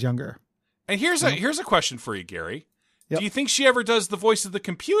did when I was younger. And here's a question for you, Gary. Yep. Do you think she ever does the voice of the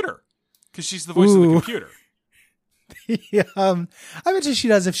computer? Because she's the voice of the computer. Yeah, I bet you she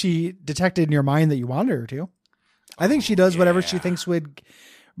does if she detected in your mind that you wanted her to. I think she does whatever she thinks would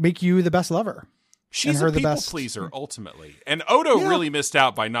make you the best lover. She's a people pleaser, ultimately. And Odo really missed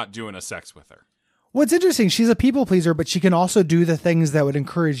out by not doing a sex with her. What's interesting, she's a people pleaser, but she can also do the things that would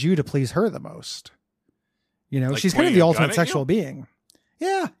encourage you to please her the most. You know, like she's kind of the ultimate sexual being.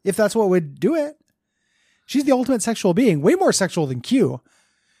 Yeah, if that's what would do it. She's the ultimate sexual being, way more sexual than Q,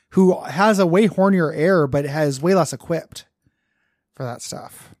 who has a way hornier air, but has way less equipped for that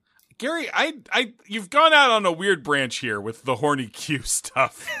stuff. Gary, you've gone out on a weird branch here with the horny Q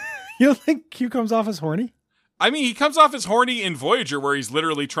stuff. You don't think Q comes off as horny? I mean, he comes off as horny in Voyager, where he's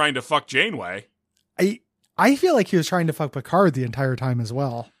literally trying to fuck Janeway. I feel like he was trying to fuck Picard the entire time as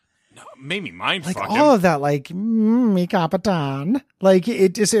well. No, maybe mind like fuck all him. of that, like mi capitan. Like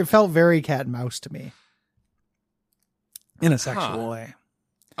it felt very cat and mouse to me, in a sexual way.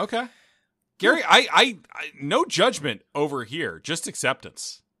 Okay, Gary, I no judgment over here, just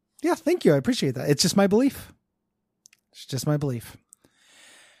acceptance. Yeah, thank you. I appreciate that. It's just my belief. It's just my belief.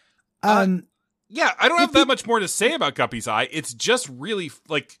 Yeah, I don't have that much more to say about Guppy's eye. It's just really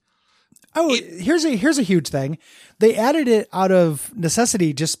like. Oh, here's a huge thing. They added it out of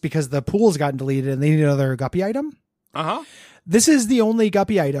necessity just because the pool's gotten deleted and they need another Guppy item. Uh-huh. This is the only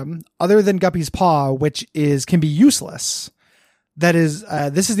Guppy item other than Guppy's paw, which can be useless. That is,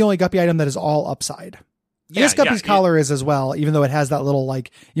 this is the only Guppy item that is all upside. Yeah, I guess Guppy's collar is as well, even though it has that little,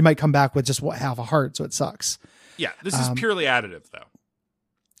 like, you might come back with just half a heart, so it sucks. Yeah, this is purely additive, though.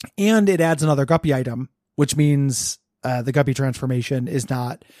 And it adds another Guppy item, which means the Guppy transformation is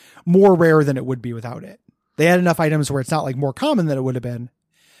not more rare than it would be without it. They add enough items where it's not like more common than it would have been,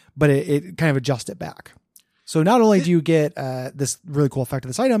 but it kind of adjusts it back. So not only do you get this really cool effect of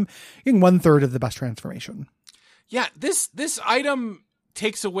this item, you get 1/3 of the best transformation. Yeah, this item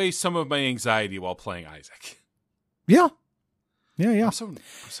takes away some of my anxiety while playing Isaac. Yeah. I'm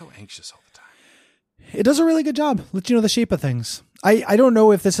so anxious all the time. It does a really good job. Lets you know the shape of things. I don't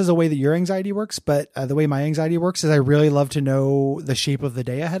know if this is a way that your anxiety works, but the way my anxiety works is I really love to know the shape of the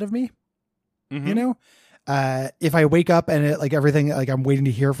day ahead of me. Mm-hmm. You know, if I wake up and everything, like I'm waiting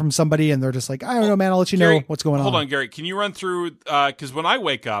to hear from somebody and they're just like, I don't know, man, I'll let you know what's going on. Hold on, Gary. Can you run through, cause when I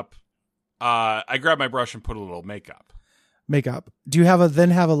wake up, I grab my brush and put a little makeup. Do you have a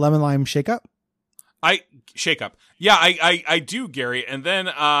lemon lime shake up? Shake up. Yeah, I do, Gary. And then,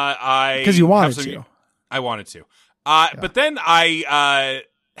 because you wanted to. I wanted to. But then I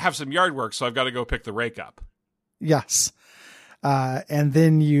have some yard work, so I've got to go pick the rake up. Yes. And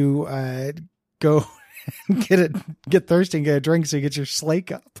then you go get thirsty and get a drink so you get your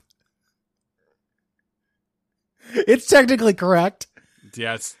slake up. It's technically correct.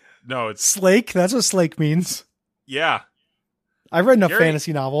 Yeah, it's slake. That's what slake means. Yeah. I've read enough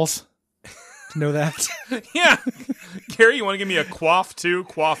fantasy novels to know that. Yeah. Gary, you want to give me a quaff too?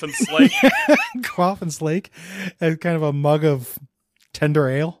 Quaff and slake? Quaff and slake. And kind of a mug of tender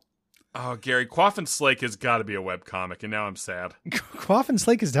ale. Oh, Gary, Quaff and Slake has got to be a webcomic, and now I'm sad. Quaff and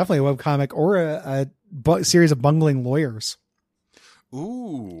Slake is definitely a webcomic or a series of bungling lawyers.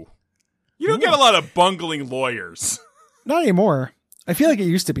 Ooh. You don't get a lot of bungling lawyers. Not anymore. I feel like it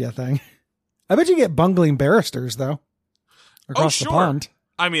used to be a thing. I bet you get bungling barristers, though. Across the pond.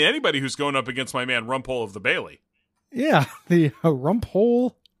 I mean, anybody who's going up against my man Rumpole of the Bailey. Yeah, the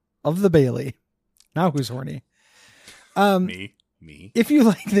Rumpole of the Bailey. Now who's horny? Me. If you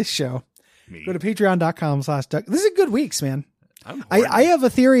like this show, go to patreon.com/duck. This is good weeks, man. I have a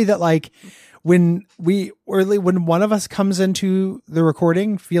theory that like when one of us comes into the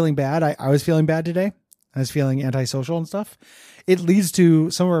recording feeling bad, I was feeling bad today. I was feeling antisocial and stuff. It leads to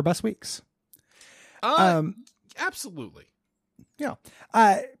some of our best weeks. Absolutely. Yeah.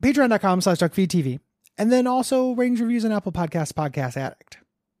 Patreon.com/duckfeedtv. And then also ratings, reviews on Apple Podcasts, Podcast Addict.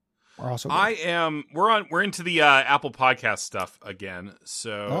 Also we're into the Apple Podcast stuff again.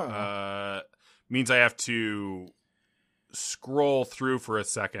 So means I have to scroll through for a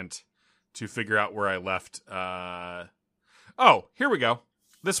second to figure out where I left. Here we go.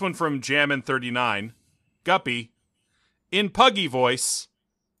 This one from Jammin39. Guppy. In Puggy voice,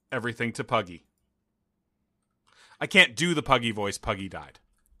 everything to Puggy. I can't do the Puggy voice. Puggy died.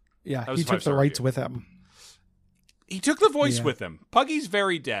 Yeah, he took the rights with him. He took the voice with him. Puggy's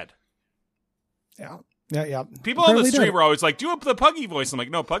very dead. Yeah. People on the stream were always like, do the Puggy voice. I'm like,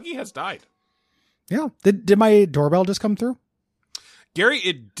 no, Puggy has died. Yeah. Did my doorbell just come through? Gary,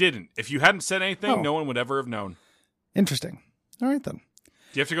 it didn't. If you hadn't said anything, no one would ever have known. Interesting. All right, then. Do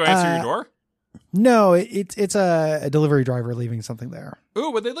you have to go answer your door? No, it's a delivery driver leaving something there.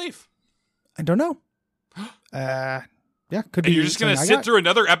 Ooh, what'd they leave? I don't know. Yeah, could be. And you're just going to sit through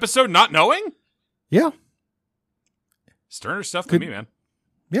another episode not knowing? Yeah. Sterner stuff than me, man.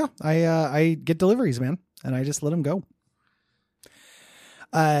 Yeah, I get deliveries, man, and I just let them go.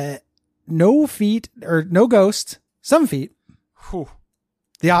 No feet or no ghost, some feet. Whew.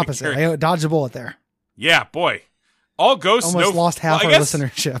 The opposite. I dodged a bullet there. Yeah, boy. All ghosts. Almost lost half our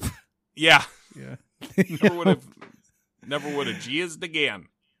listenership. Yeah. Never would have jizzed again.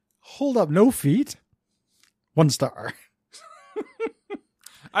 Hold up, no feet? 1 star.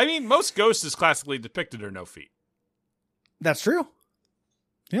 I mean, most ghosts as classically depicted are no feet. That's true.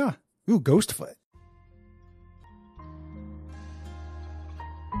 Yeah. Ooh, ghost foot.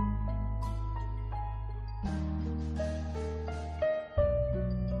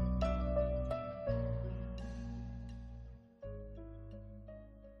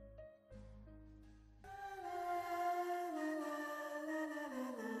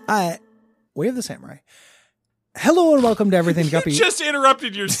 Way of the Samurai. Hello and welcome to Everything Guppy. You just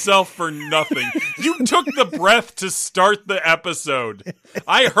interrupted yourself for nothing. You took the breath to start the episode.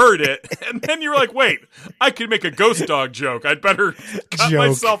 I heard it, and then you were like, wait, I could make a ghost dog joke. I'd better cut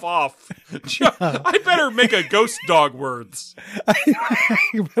myself off. I better make a ghost dog words.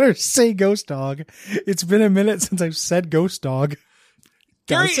 You better say ghost dog. It's been a minute since I've said ghost dog.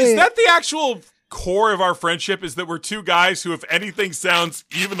 Gary, is that the actual core of our friendship, is that we're two guys who, if anything sounds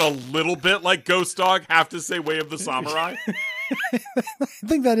even a little bit like ghost dog, have to say Way of the Samurai? I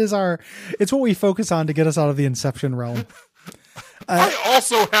think that is it's what we focus on to get us out of the Inception realm. I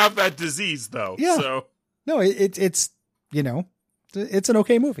also have that disease though. Yeah. So no, it's it's an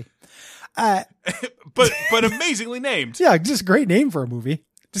okay movie. but amazingly named. Yeah, just a great name for a movie.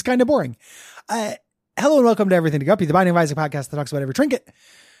 Just kind of boring. Hello and welcome to Everything to Guppy, the Binding of Isaac podcast that talks about every trinket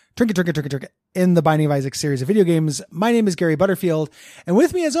in the Binding of Isaac series of video games. My name is Gary Butterfield, and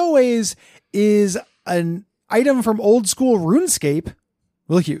with me as always is an item from old school RuneScape,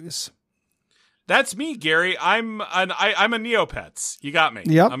 Will Hughes. That's me, Gary. I'm a Neopets. You got me.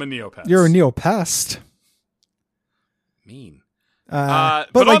 Yep. I'm a Neopets. You're a Neopest. Mean. But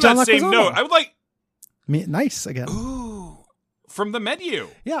like on John that same note, I would like... Nice again. Ooh. From the menu.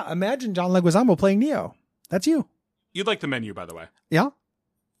 Yeah, imagine John Leguizamo playing Neo. That's you. You'd like the menu, by the way. Yeah?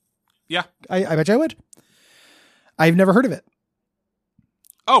 Yeah. I bet you I would. I've never heard of it.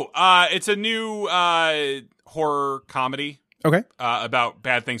 Oh, it's a new horror comedy. Okay. About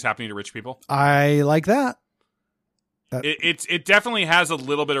bad things happening to rich people. I like that. It definitely has a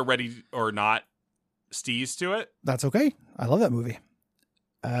little bit of Ready or Not steez to it. That's okay. I love that movie.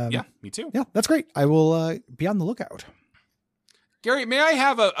 Yeah, me too. Yeah, that's great. I will be on the lookout. Gary, may I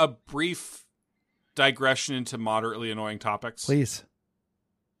have a brief digression into moderately annoying topics? Please.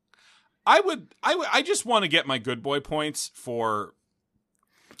 I just want to get my good boy points for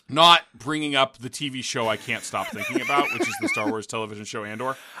not bringing up the TV show I can't stop thinking about, which is the Star Wars television show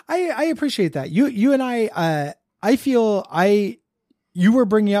Andor. I appreciate that. You and I feel you were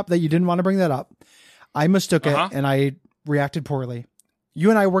bringing up that you didn't want to bring that up. I mistook it and I reacted poorly.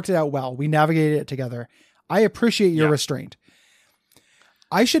 You and I worked it out well. We navigated it together. I appreciate your restraint.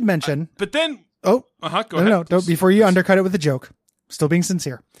 I should mention, but then, go ahead. No, don't, before you undercut it with a joke. Still being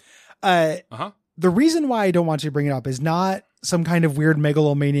sincere. The reason why I don't want you to bring it up is not some kind of weird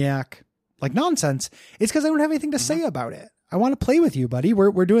megalomaniac like nonsense. It's because I don't have anything to say about it. I want to play with you, buddy.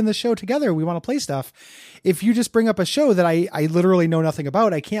 We're doing this show together. We want to play stuff. If you just bring up a show that I literally know nothing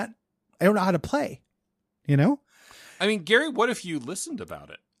about, I don't know how to play. You know? I mean, Gary, what if you listened about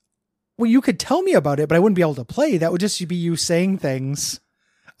it? Well, you could tell me about it, but I wouldn't be able to play. That would just be you saying things.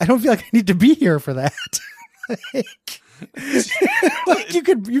 I don't feel like I need to be here for that. like you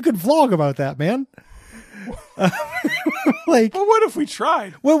could vlog about that, man. Like, well, what if we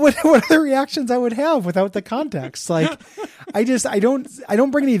tried? What are the reactions I would have without the context? Like, I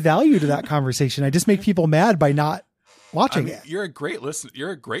don't bring any value to that conversation. I just make people mad by not watching it. You're a great listener. You're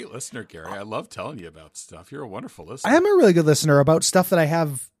a great listener, Gary. I love telling you about stuff. You're a wonderful listener. I am a really good listener about stuff that I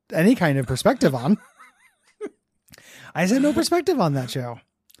have any kind of perspective on. I just had no perspective on that show.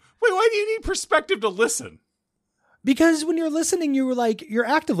 Wait, why do you need perspective to listen? Because when you're listening, you're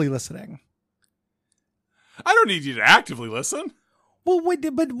actively listening. I don't need you to actively listen. Well, wait.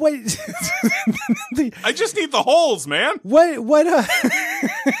 I just need the holes, man. What,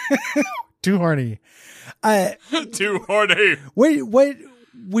 too horny. Too horny. What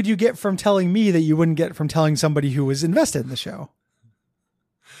would you get from telling me that you wouldn't get from telling somebody who was invested in the show?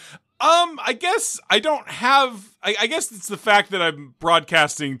 I guess I don't have. I guess it's the fact that I'm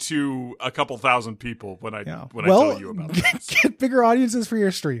broadcasting to a couple thousand people when I tell you about this. Get bigger audiences for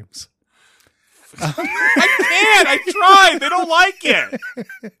your streams. I can't. I tried. They don't like it.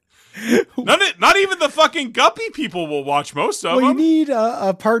 Not even the fucking Guppy people will watch most of them. You need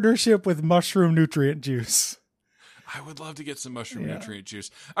a partnership with Mushroom Nutrient Juice. I would love to get some mushroom nutrient juice.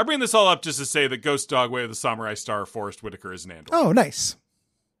 I bring this all up just to say that Ghost Dog Way of the Samurai Star Forrest Whitaker is Nandor. Oh, nice.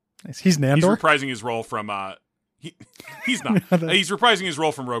 He's Nandor. He's reprising his role from he's not. He's reprising his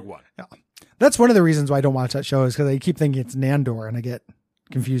role from Rogue One. Yeah. That's one of the reasons why I don't watch that show is because I keep thinking it's Nandor and I get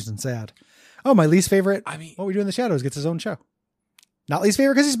confused and sad. Oh, my least favorite. I mean, What We Do in the Shadows gets his own show. Not least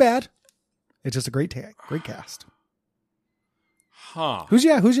favorite because he's bad. It's just a great cast. Huh. Who's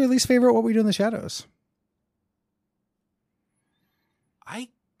your least favorite What We Do in the Shadows?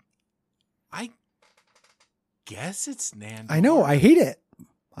 I guess it's Nandor. I know. I hate it.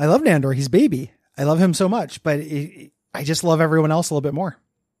 I love Nandor. He's baby. I love him so much, but I just love everyone else a little bit more.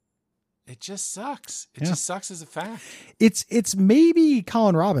 It just sucks. It just sucks as a fact. It's maybe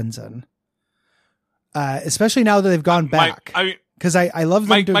Colin Robinson, especially now that they've gone back. Because I love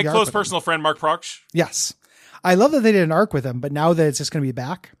them doing my close personal friend Mark Proksch. Yes, I love that they did an arc with him, but now that it's just going to be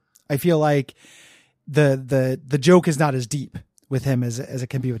back, I feel like the joke is not as deep with him as it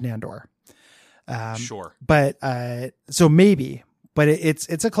can be with Nandor. Sure, but so maybe, but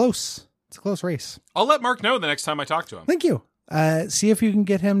it's a close race. I'll let Mark know the next time I talk to him. Thank you. See if you can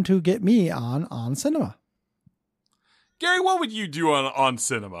get him to get me on cinema. Gary, what would you do on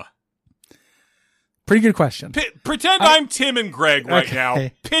cinema? Pretty good question. Pretend I'm Tim and Greg right now.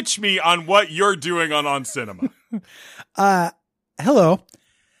 Pitch me on what you're doing on cinema. Hello.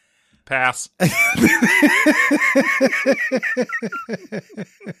 Pass.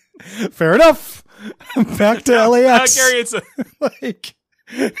 Fair enough. Back to LAX. Gary, it's like.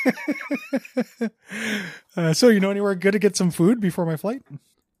 So you know anywhere good to get some food before my flight?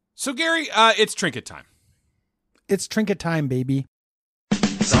 So Gary, it's trinket time. It's trinket time, baby.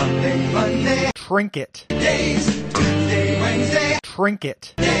 Sunday, Monday, trinket. Days, Tuesday, Wednesday,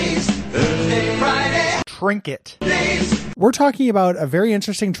 trinket. Days, Thursday, Friday, trinket. Days. We're talking about a very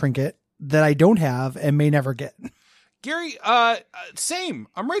interesting trinket that I don't have and may never get. Gary, same.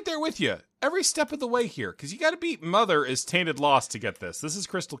 I'm right there with you. Every step of the way here, because you got to beat Mother as Tainted Lost to get this. This is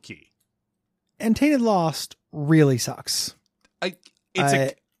Crystal Key. And Tainted Lost really sucks.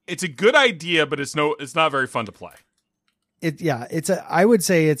 It's a good idea, but it's not very fun to play. I would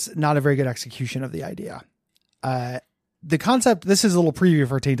say it's not a very good execution of the idea. The concept, this is a little preview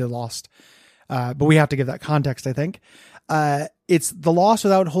for Tainted Lost, but we have to give that context, I think. It's the Lost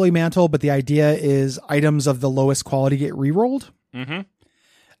without Holy Mantle, but the idea is items of the lowest quality get re-rolled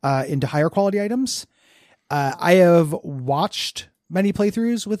into higher quality items. I have watched many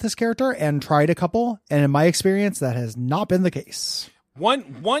playthroughs with this character and tried a couple, and in my experience, that has not been the case.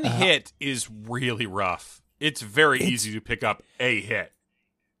 One hit is really rough. It's very easy to pick up a hit.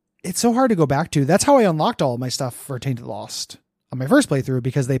 It's so hard to go back to. That's how I unlocked all of my stuff for Tainted Lost on my first playthrough,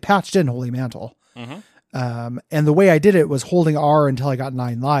 because they patched in Holy Mantle. And the way I did it was holding R until I got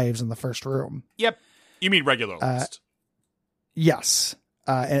 9 lives in the first room. Yep. You mean regular Lost? Yes.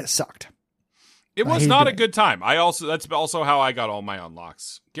 And it sucked. It was not a good time. That's also how I got all my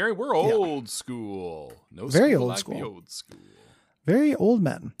unlocks. Gary, we're old school. Very old school. The old school. Very old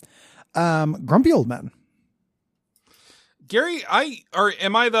men. Grumpy old men. Gary,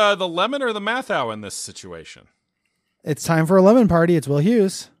 am I the lemon or the Mathau in this situation? It's time for a lemon party. It's Will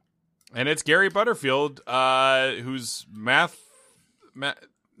Hughes. And it's Gary Butterfield, who's not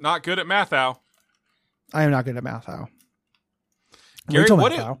good at Mathau. I am not good at Mathau.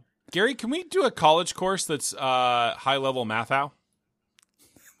 Gary, can we do a college course that's high level Mathau?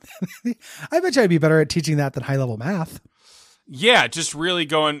 I bet you I'd be better at teaching that than high level math. Yeah, just really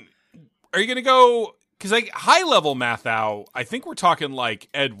going. Are you going to go? Because like high level Mathau, I think we're talking like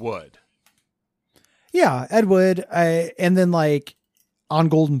Ed Wood. Yeah, Ed Wood, and then like on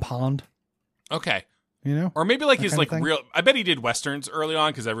Golden Pond. Okay. You know? Or maybe like his like real, I bet he did Westerns early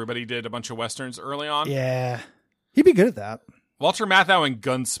on because everybody did a bunch of Westerns early on. Yeah. He'd be good at that. Walter Matthau and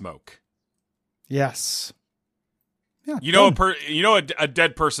Gunsmoke. Yes. Yeah. A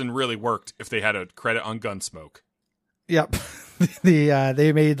dead person really worked if they had a credit on Gunsmoke. Yep.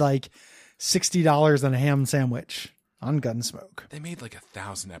 They made like $60 on a ham sandwich on Gunsmoke. They made like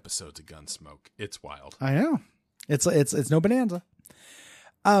 1,000 episodes of Gunsmoke. It's wild. I know. It's no bonanza.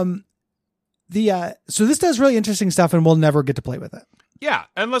 So this does really interesting stuff, and we'll never get to play with it. Yeah,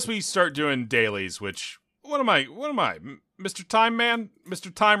 unless we start doing dailies. Which what am I, Mr. Time Man,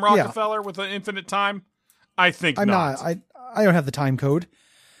 Mr. Time Rockefeller with an infinite time? I think I'm not. I don't have the time code.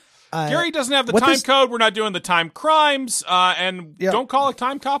 Gary doesn't have the what time this- code. We're not doing the time crimes. And Yep. don't call a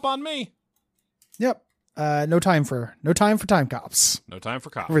time cop on me. Yep. No time for time cops. No time for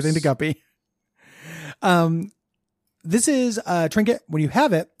cops. Everything to Guppy. This is a trinket. When you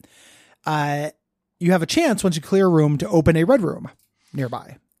have it, you have a chance once you clear a room to open a red room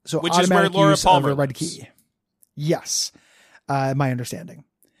nearby. So Which is where automatic Laura use Palmer of a red lives. key. Yes. My understanding.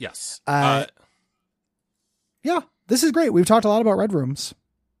 Yes. Yeah, this is great. We've talked a lot about red rooms.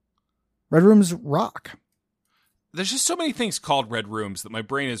 Red rooms rock. There's just so many things called red rooms that my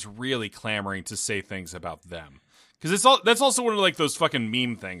brain is really clamoring to say things about them. Because that's also one of like those fucking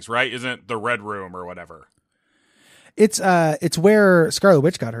meme things, right? Isn't it the red room or whatever? It's where Scarlet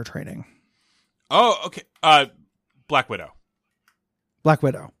Witch got her training. Oh, okay. Black Widow. Black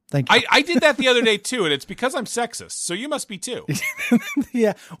Widow. Thank you. I did that the other day too, and it's because I'm sexist, so you must be too.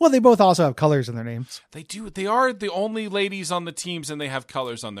 Yeah. Well, they both also have colors in their names. They do. They are the only ladies on the teams, and they have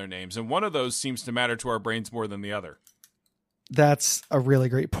colors on their names, and one of those seems to matter to our brains more than the other. That's a really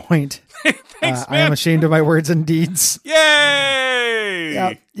great point. Thanks, I am man. ashamed of my words and deeds. Yay!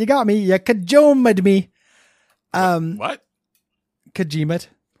 Yeah, you got me. You kajomed me. What? Kajimet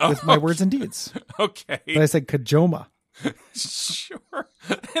with my words and deeds. Okay. But I said kajoma. Sure.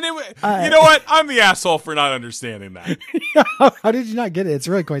 Anyway, you know what? I'm the asshole for not understanding that. How did you not get it? It's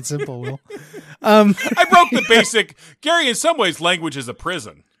really quite simple, Will. I broke the basic. Gary, in some ways, language is a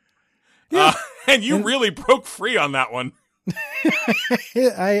prison. Yeah. And you really broke free on that one.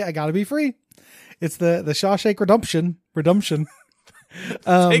 I gotta be free. It's the Shawshank Redemption.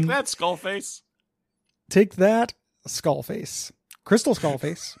 Take that, Skullface. Take that, Skullface. Crystal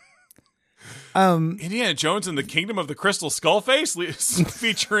Skullface. Indiana Jones and the Kingdom of the Crystal Skullface,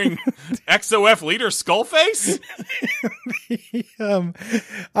 featuring XOF leader Skullface.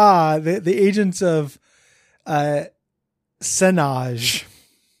 The agents of Senage.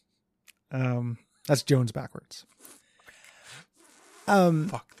 That's Jones backwards.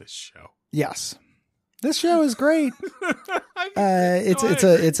 Fuck this show. Yes, this show is great.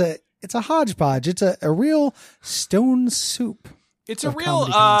 It's a hodgepodge. It's a real stone soup. It's a of real,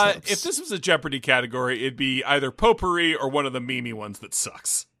 comedy concepts. if this was a Jeopardy category, it'd be either potpourri or one of the memey ones that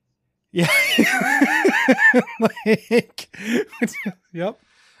sucks. Yeah. Yep.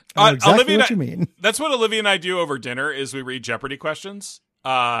 I know exactly Olivia what and you mean. That's what Olivia and I do over dinner is we read Jeopardy questions.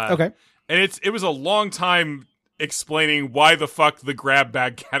 Okay. And it was a long time explaining why the fuck the grab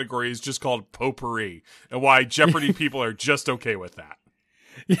bag category is just called potpourri and why Jeopardy people are just okay with that.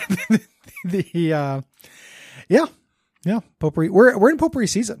 Yeah, potpourri. We're in potpourri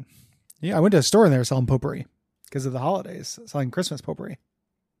season. Yeah, I went to a store and they were selling potpourri because of the holidays, selling Christmas potpourri.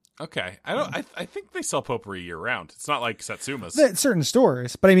 Okay, I think they sell potpourri year round. It's not like Satsuma's. At certain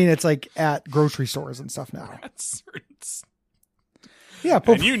stores, but I mean, it's like at grocery stores and stuff now. Yeah,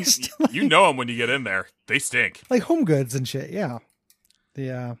 and you know them when you get in there. They stink. Like Home Goods and shit. Yeah, they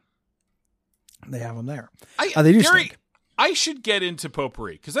have them there. Gary, They do stink. I should get into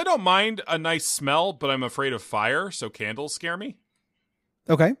potpourri because I don't mind a nice smell, but I'm afraid of fire, so candles scare me.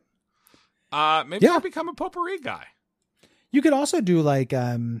 Okay. Maybe I'll become a potpourri guy. You could also do like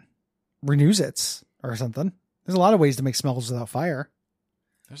Renews-Its or something. There's a lot of ways to make smells without fire.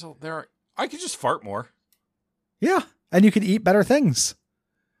 I could just fart more. Yeah, and you could eat better things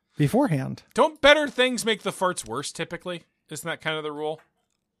beforehand. Don't better things make the farts worse typically? Isn't that kind of the rule?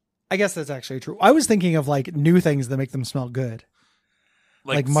 I guess that's actually true. I was thinking of like new things that make them smell good.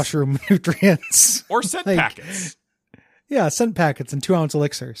 Like mushroom nutrients. Or scent packets. Yeah, scent packets and 2-ounce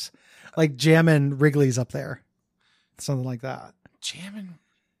elixirs. Like jamming Wrigley's up there. Something like that. Jamming.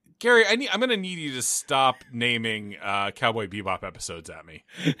 Gary, I'm going to need you to stop naming Cowboy Bebop episodes at me.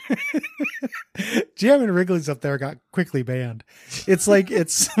 Jamming Wrigley's up there got quickly banned. It's like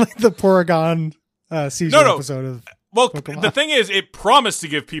the Porygon seizure episode of Pokemon. The thing is, it promised to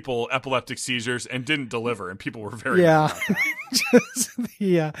give people epileptic seizures and didn't deliver, and people were very just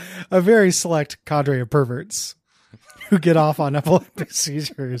a very select cadre of perverts who get off on epileptic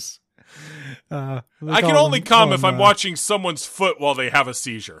seizures. I can only come if I'm watching someone's foot while they have a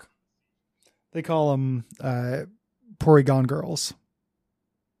seizure. They call them Porygon girls,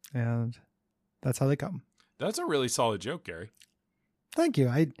 and that's how they come. That's a really solid joke, Gary. Thank you.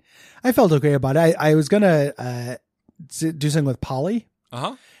 I felt okay about it. I was gonna do something with poly,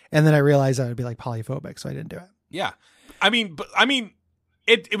 and then I realized I would be like polyphobic, so I didn't do it. Yeah, I mean,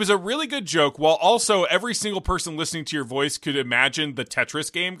 it was a really good joke. While also every single person listening to your voice could imagine the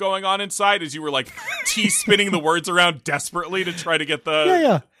Tetris game going on inside as you were like spinning the words around desperately to try to get the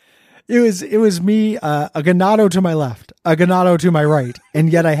yeah. It was me, a Ganado to my left, a Ganado to my right, and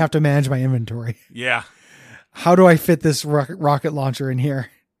yet I have to manage my inventory. Yeah. How do I fit this rocket launcher in here?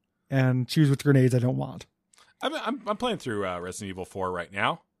 and choose which grenades I don't want. I'm playing through Resident Evil 4 right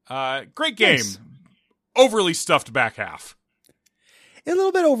now. Great game. Nice. Overly stuffed back half. A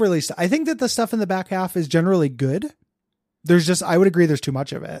little bit overly stuffed. I think that the stuff in the back half is generally good. I would agree there's too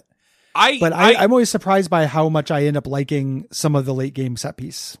much of it. I'm always surprised by how much I end up liking some of the late game set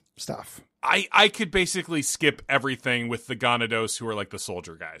piece stuff. I could basically skip everything with the Ganados, who are like the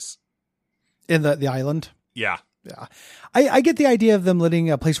soldier guys. In the island? Yeah. Yeah. I get the idea of them letting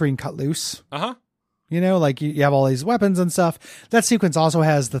a place where you can cut loose. Uh-huh. You know, like you have all these weapons and stuff. That sequence also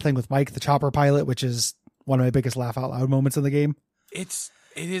has the thing with Mike, the chopper pilot, which is one of my biggest laugh out loud moments in the game. It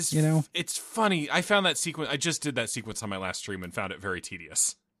is, you know, it's funny. I found that sequence. I just did that sequence on my last stream and found it very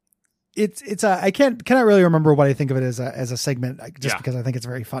tedious. I cannot really remember what I think of it as a segment, just because I think it's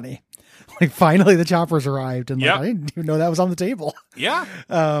very funny. Like finally the choppers arrived and I didn't even know that was on the table. Yeah.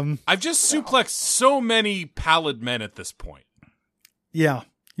 I've just suplexed so many pallid men at this point. Yeah.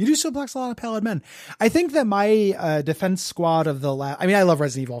 You do suplex a lot of pallid men. I think that my defense squad of the last, I mean, I love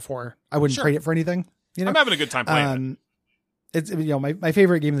Resident Evil 4. I wouldn't trade it for anything. You know? I'm having a good time playing it. It's, you know, my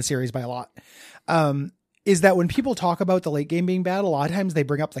favorite game in the series by a lot. Is that when people talk about the late game being bad, a lot of times they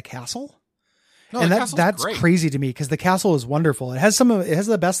bring up the castle. No, and that's great. Crazy to me because the castle is wonderful. It has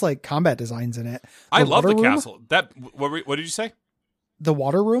the best like combat designs in it. I love the castle. What did you say? The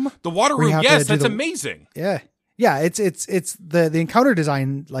water room? The water room, yes, that's amazing. Yeah. Yeah, it's the encounter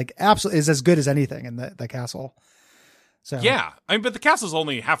design like absolutely is as good as anything in the castle. So yeah, I mean, but the castle's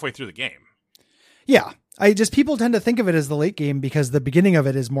only halfway through the game. Yeah, people tend to think of it as the late game because the beginning of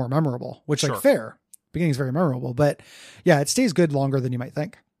it is more memorable, which like fair. Beginning is very memorable, but yeah, it stays good longer than you might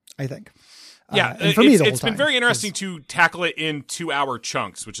think. I think. Yeah, and for me, it's been very interesting to tackle it in 2-hour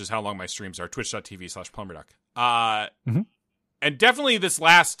chunks, which is how long my streams are. Twitch.tv/plumberduck. And definitely this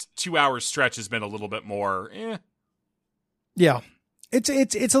last 2-hour stretch has been a little bit more. Yeah, it's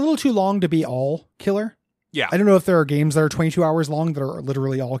a little too long to be all killer. Yeah, I don't know if there are games that are 22 hours long that are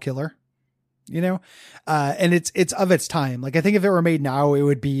literally all killer. You know, and it's of its time. Like I think if it were made now, it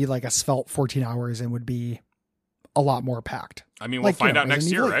would be like a svelte 14 hours and would be a lot more packed. I mean, we'll find out next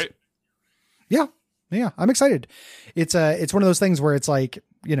year, right? Yeah, I'm excited. It's one of those things where it's like,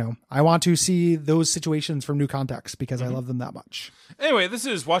 you know, I want to see those situations from new context because I love them that much. Anyway, this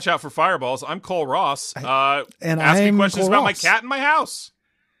is Watch Out for Fireballs. I'm Cole Ross. And asking I'm questions Cole about Ross. my cat in my house.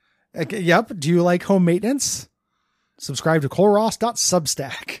 Yep. Do you like home maintenance? Subscribe to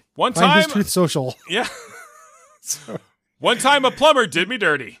ColeRoss.substack. One Find time, His Truth Social. Yeah. One time a plumber did me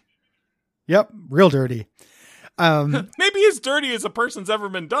dirty. Yep. Real dirty. Maybe as dirty as a person's ever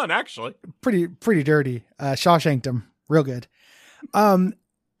been done, actually. Pretty dirty. Shawshanked him. Real good.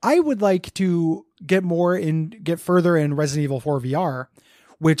 I would like to get further in Resident Evil 4 VR,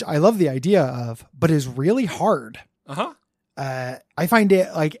 which I love the idea of, but is really hard. Uh-huh. I find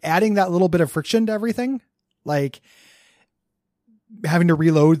it like adding that little bit of friction to everything, like having to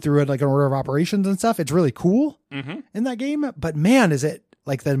reload through it, like an order of operations and stuff. It's really cool in that game, but man, is it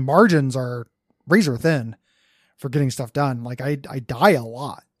like the margins are razor thin for getting stuff done. Like I die a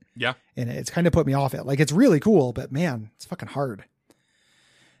lot. Yeah. And it's kind of put me off it. Like it's really cool, but man, it's fucking hard.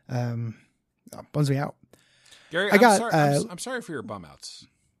 Bums me out. Gary, I'm sorry for your bum outs.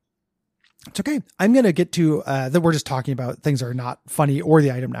 It's okay. I'm going to get to, that we're just talking about things that are not funny or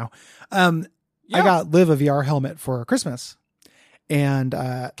the item now. I got Liv a VR helmet for Christmas and,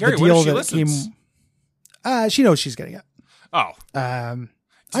 Gary, the deal what if she that listens? She knows she's getting it. Oh,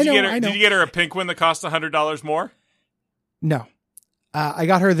 Did you get her a pink one that cost $100 more? No. I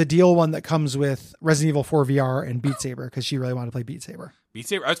got her the deal one that comes with Resident Evil 4 VR and Beat Saber because she really wanted to play Beat Saber. Beat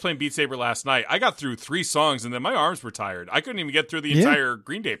Saber. I was playing Beat Saber last night. I got through 3 songs and then my arms were tired. I couldn't even get through the entire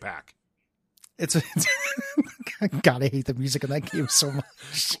Green Day pack. God, I hate the music in that game so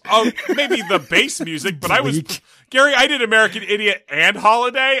much. Oh, maybe the bass music, but Gary, I did American Idiot and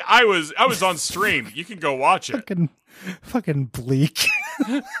Holiday. I was on stream. You can go watch it. Fucking bleak.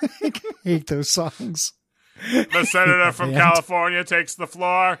 I hate those songs. The senator from California takes the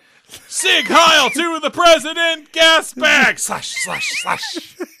floor. Sig Heil to the president. Gas bag. Slash, slash,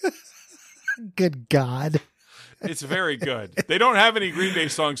 slash. Good God. It's very good. They don't have any Green Day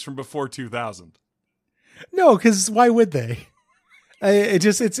songs from before 2000. No, because why would they?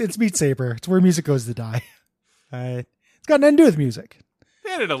 It's Beat Saber. It's where music goes to die. It's got nothing to do with music. They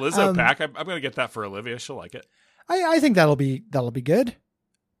had an Lizzo pack. I'm going to get that for Olivia. She'll like it. I think that'll be good.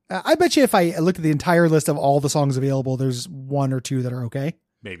 I bet you if I looked at the entire list of all the songs available, there's 1 or 2 that are okay.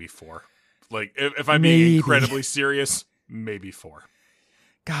 Maybe 4. Like if I'm being incredibly serious, maybe 4.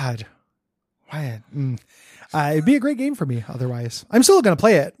 God, why? It'd be a great game for me. Otherwise, I'm still going to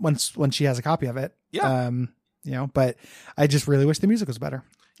play it once she has a copy of it. Yeah. but I just really wish the music was better.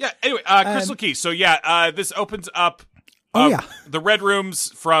 Yeah. Anyway, Crystal Key. So this opens up the red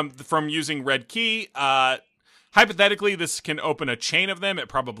rooms from using red key. Hypothetically, this can open a chain of them. It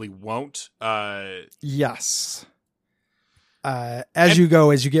probably won't. Yes. As you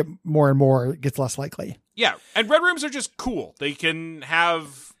get more and more, it gets less likely. Yeah, and red rooms are just cool. They can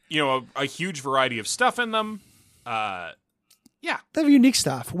have a huge variety of stuff in them. Yeah, they have unique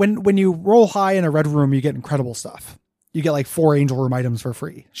stuff. When you roll high in a red room, you get incredible stuff. You get like 4 angel room items for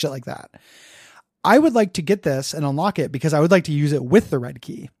free, shit like that. I would like to get this and unlock it because I would like to use it with the red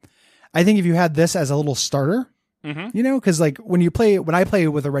key. I think if you had this as a little starter, because like when I play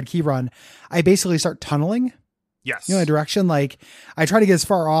with a red key run, I basically start tunneling. Yes. A direction. Like I try to get as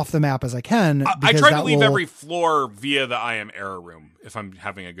far off the map as I can. I try to leave every floor via the I am error room if I'm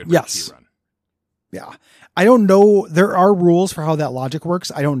having a good red key run. Yeah. I don't know. There are rules for how that logic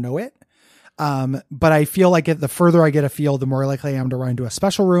works. I don't know it. But I feel like the further I get a field, the more likely I am to run into a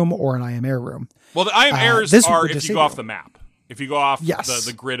special room or an I am error room. Well, the I am errors are if you go off the map. If you go off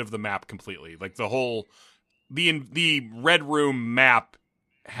the grid of the map completely. Like the whole the red room map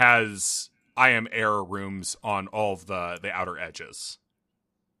has I am error rooms on all of the outer edges.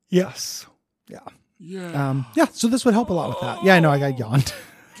 Yes. Yeah. Yeah. So this would help a lot with that. Yeah, I know. I got yawned.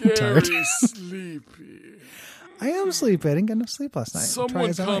 I'm tired. Sleepy. I am sleepy. I didn't get enough sleep last night.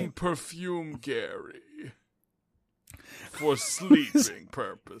 Someone come perfume Gary for sleeping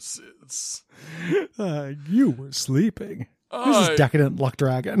purposes. You were sleeping. This is decadent luck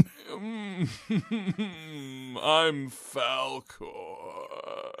dragon. I'm Falcor.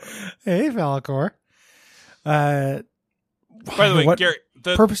 Hey, Falcor. By the way, what Gary,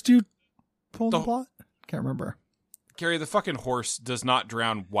 purpose do you pull the plot? Can't remember. Gary, the fucking horse does not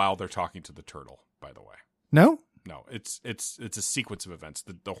drown while they're talking to the turtle, by the way. No? No, it's a sequence of events.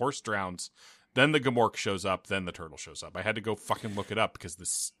 The horse drowns, then the Gamork shows up, then the turtle shows up. I had to go fucking look it up because of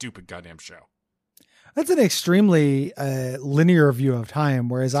this stupid goddamn show. That's an extremely linear view of time,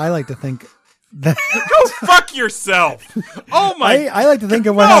 whereas I like to think that... Go fuck yourself! Oh my... I like to think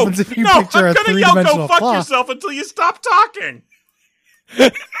of what happens if you picture a three-dimensional go fuck plot. yourself until you stop talking! Go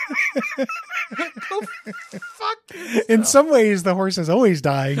fuck yourself. In some ways, the horse is always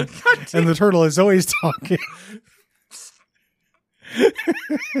dying, and the turtle is always talking.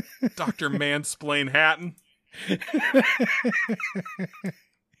 Dr. Mansplain Hatton.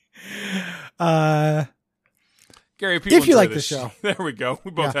 Gary, if you like the show, there we go.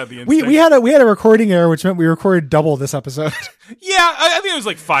 We both had the instinct. we had a recording error, which meant we recorded double this episode. Yeah, I think it was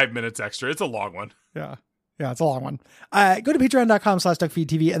like 5 minutes extra. It's a long one. Yeah, it's a long one. Go to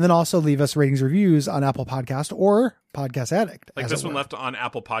patreon.com/duckfeedtv and then also leave us ratings, reviews on Apple Podcast or Podcast Addict. Like this one left on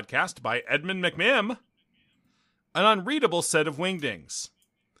Apple Podcast by Edmund McMim. An unreadable set of wingdings.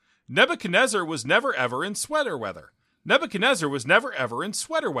 Nebuchadnezzar was never ever in sweater weather. Nebuchadnezzar was never ever in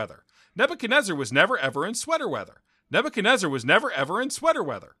sweater weather. Nebuchadnezzar was never ever in sweater weather. Nebuchadnezzar was never ever in sweater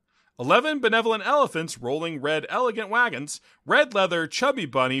weather. 11 benevolent elephants rolling red elegant wagons. Red leather, chubby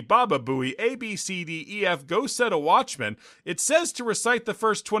bunny, Baba Booey, A, B, C, D, E, F, go set a watchman. It says to recite the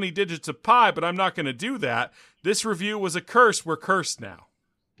first 20 digits of pi, but I'm not going to do that. This review was a curse. We're cursed now.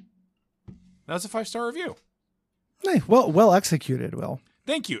 That's a 5-star review. Hey, well executed, Will.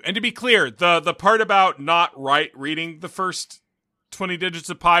 Thank you. And to be clear, the part about not reading the first 20 digits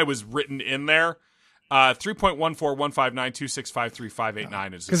of pi was written in there.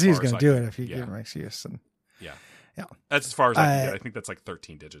 3.14159265358 is because he's going to do it if you give him excuse. And yeah, that's as far as I can get. I think that's like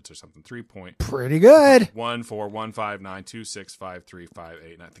 13 digits or something. Pretty good.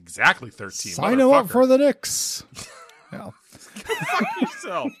 14159265358. That's exactly 13. Sign him up for the Knicks. Yeah. Fuck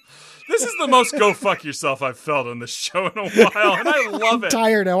yourself. This is the most go fuck yourself I've felt on this show in a while, and I love it. I'm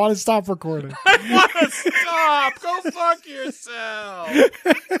tired. I want to stop recording. I want to stop. Go fuck yourself.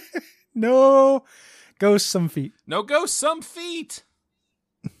 No, go some feet. No, go some feet.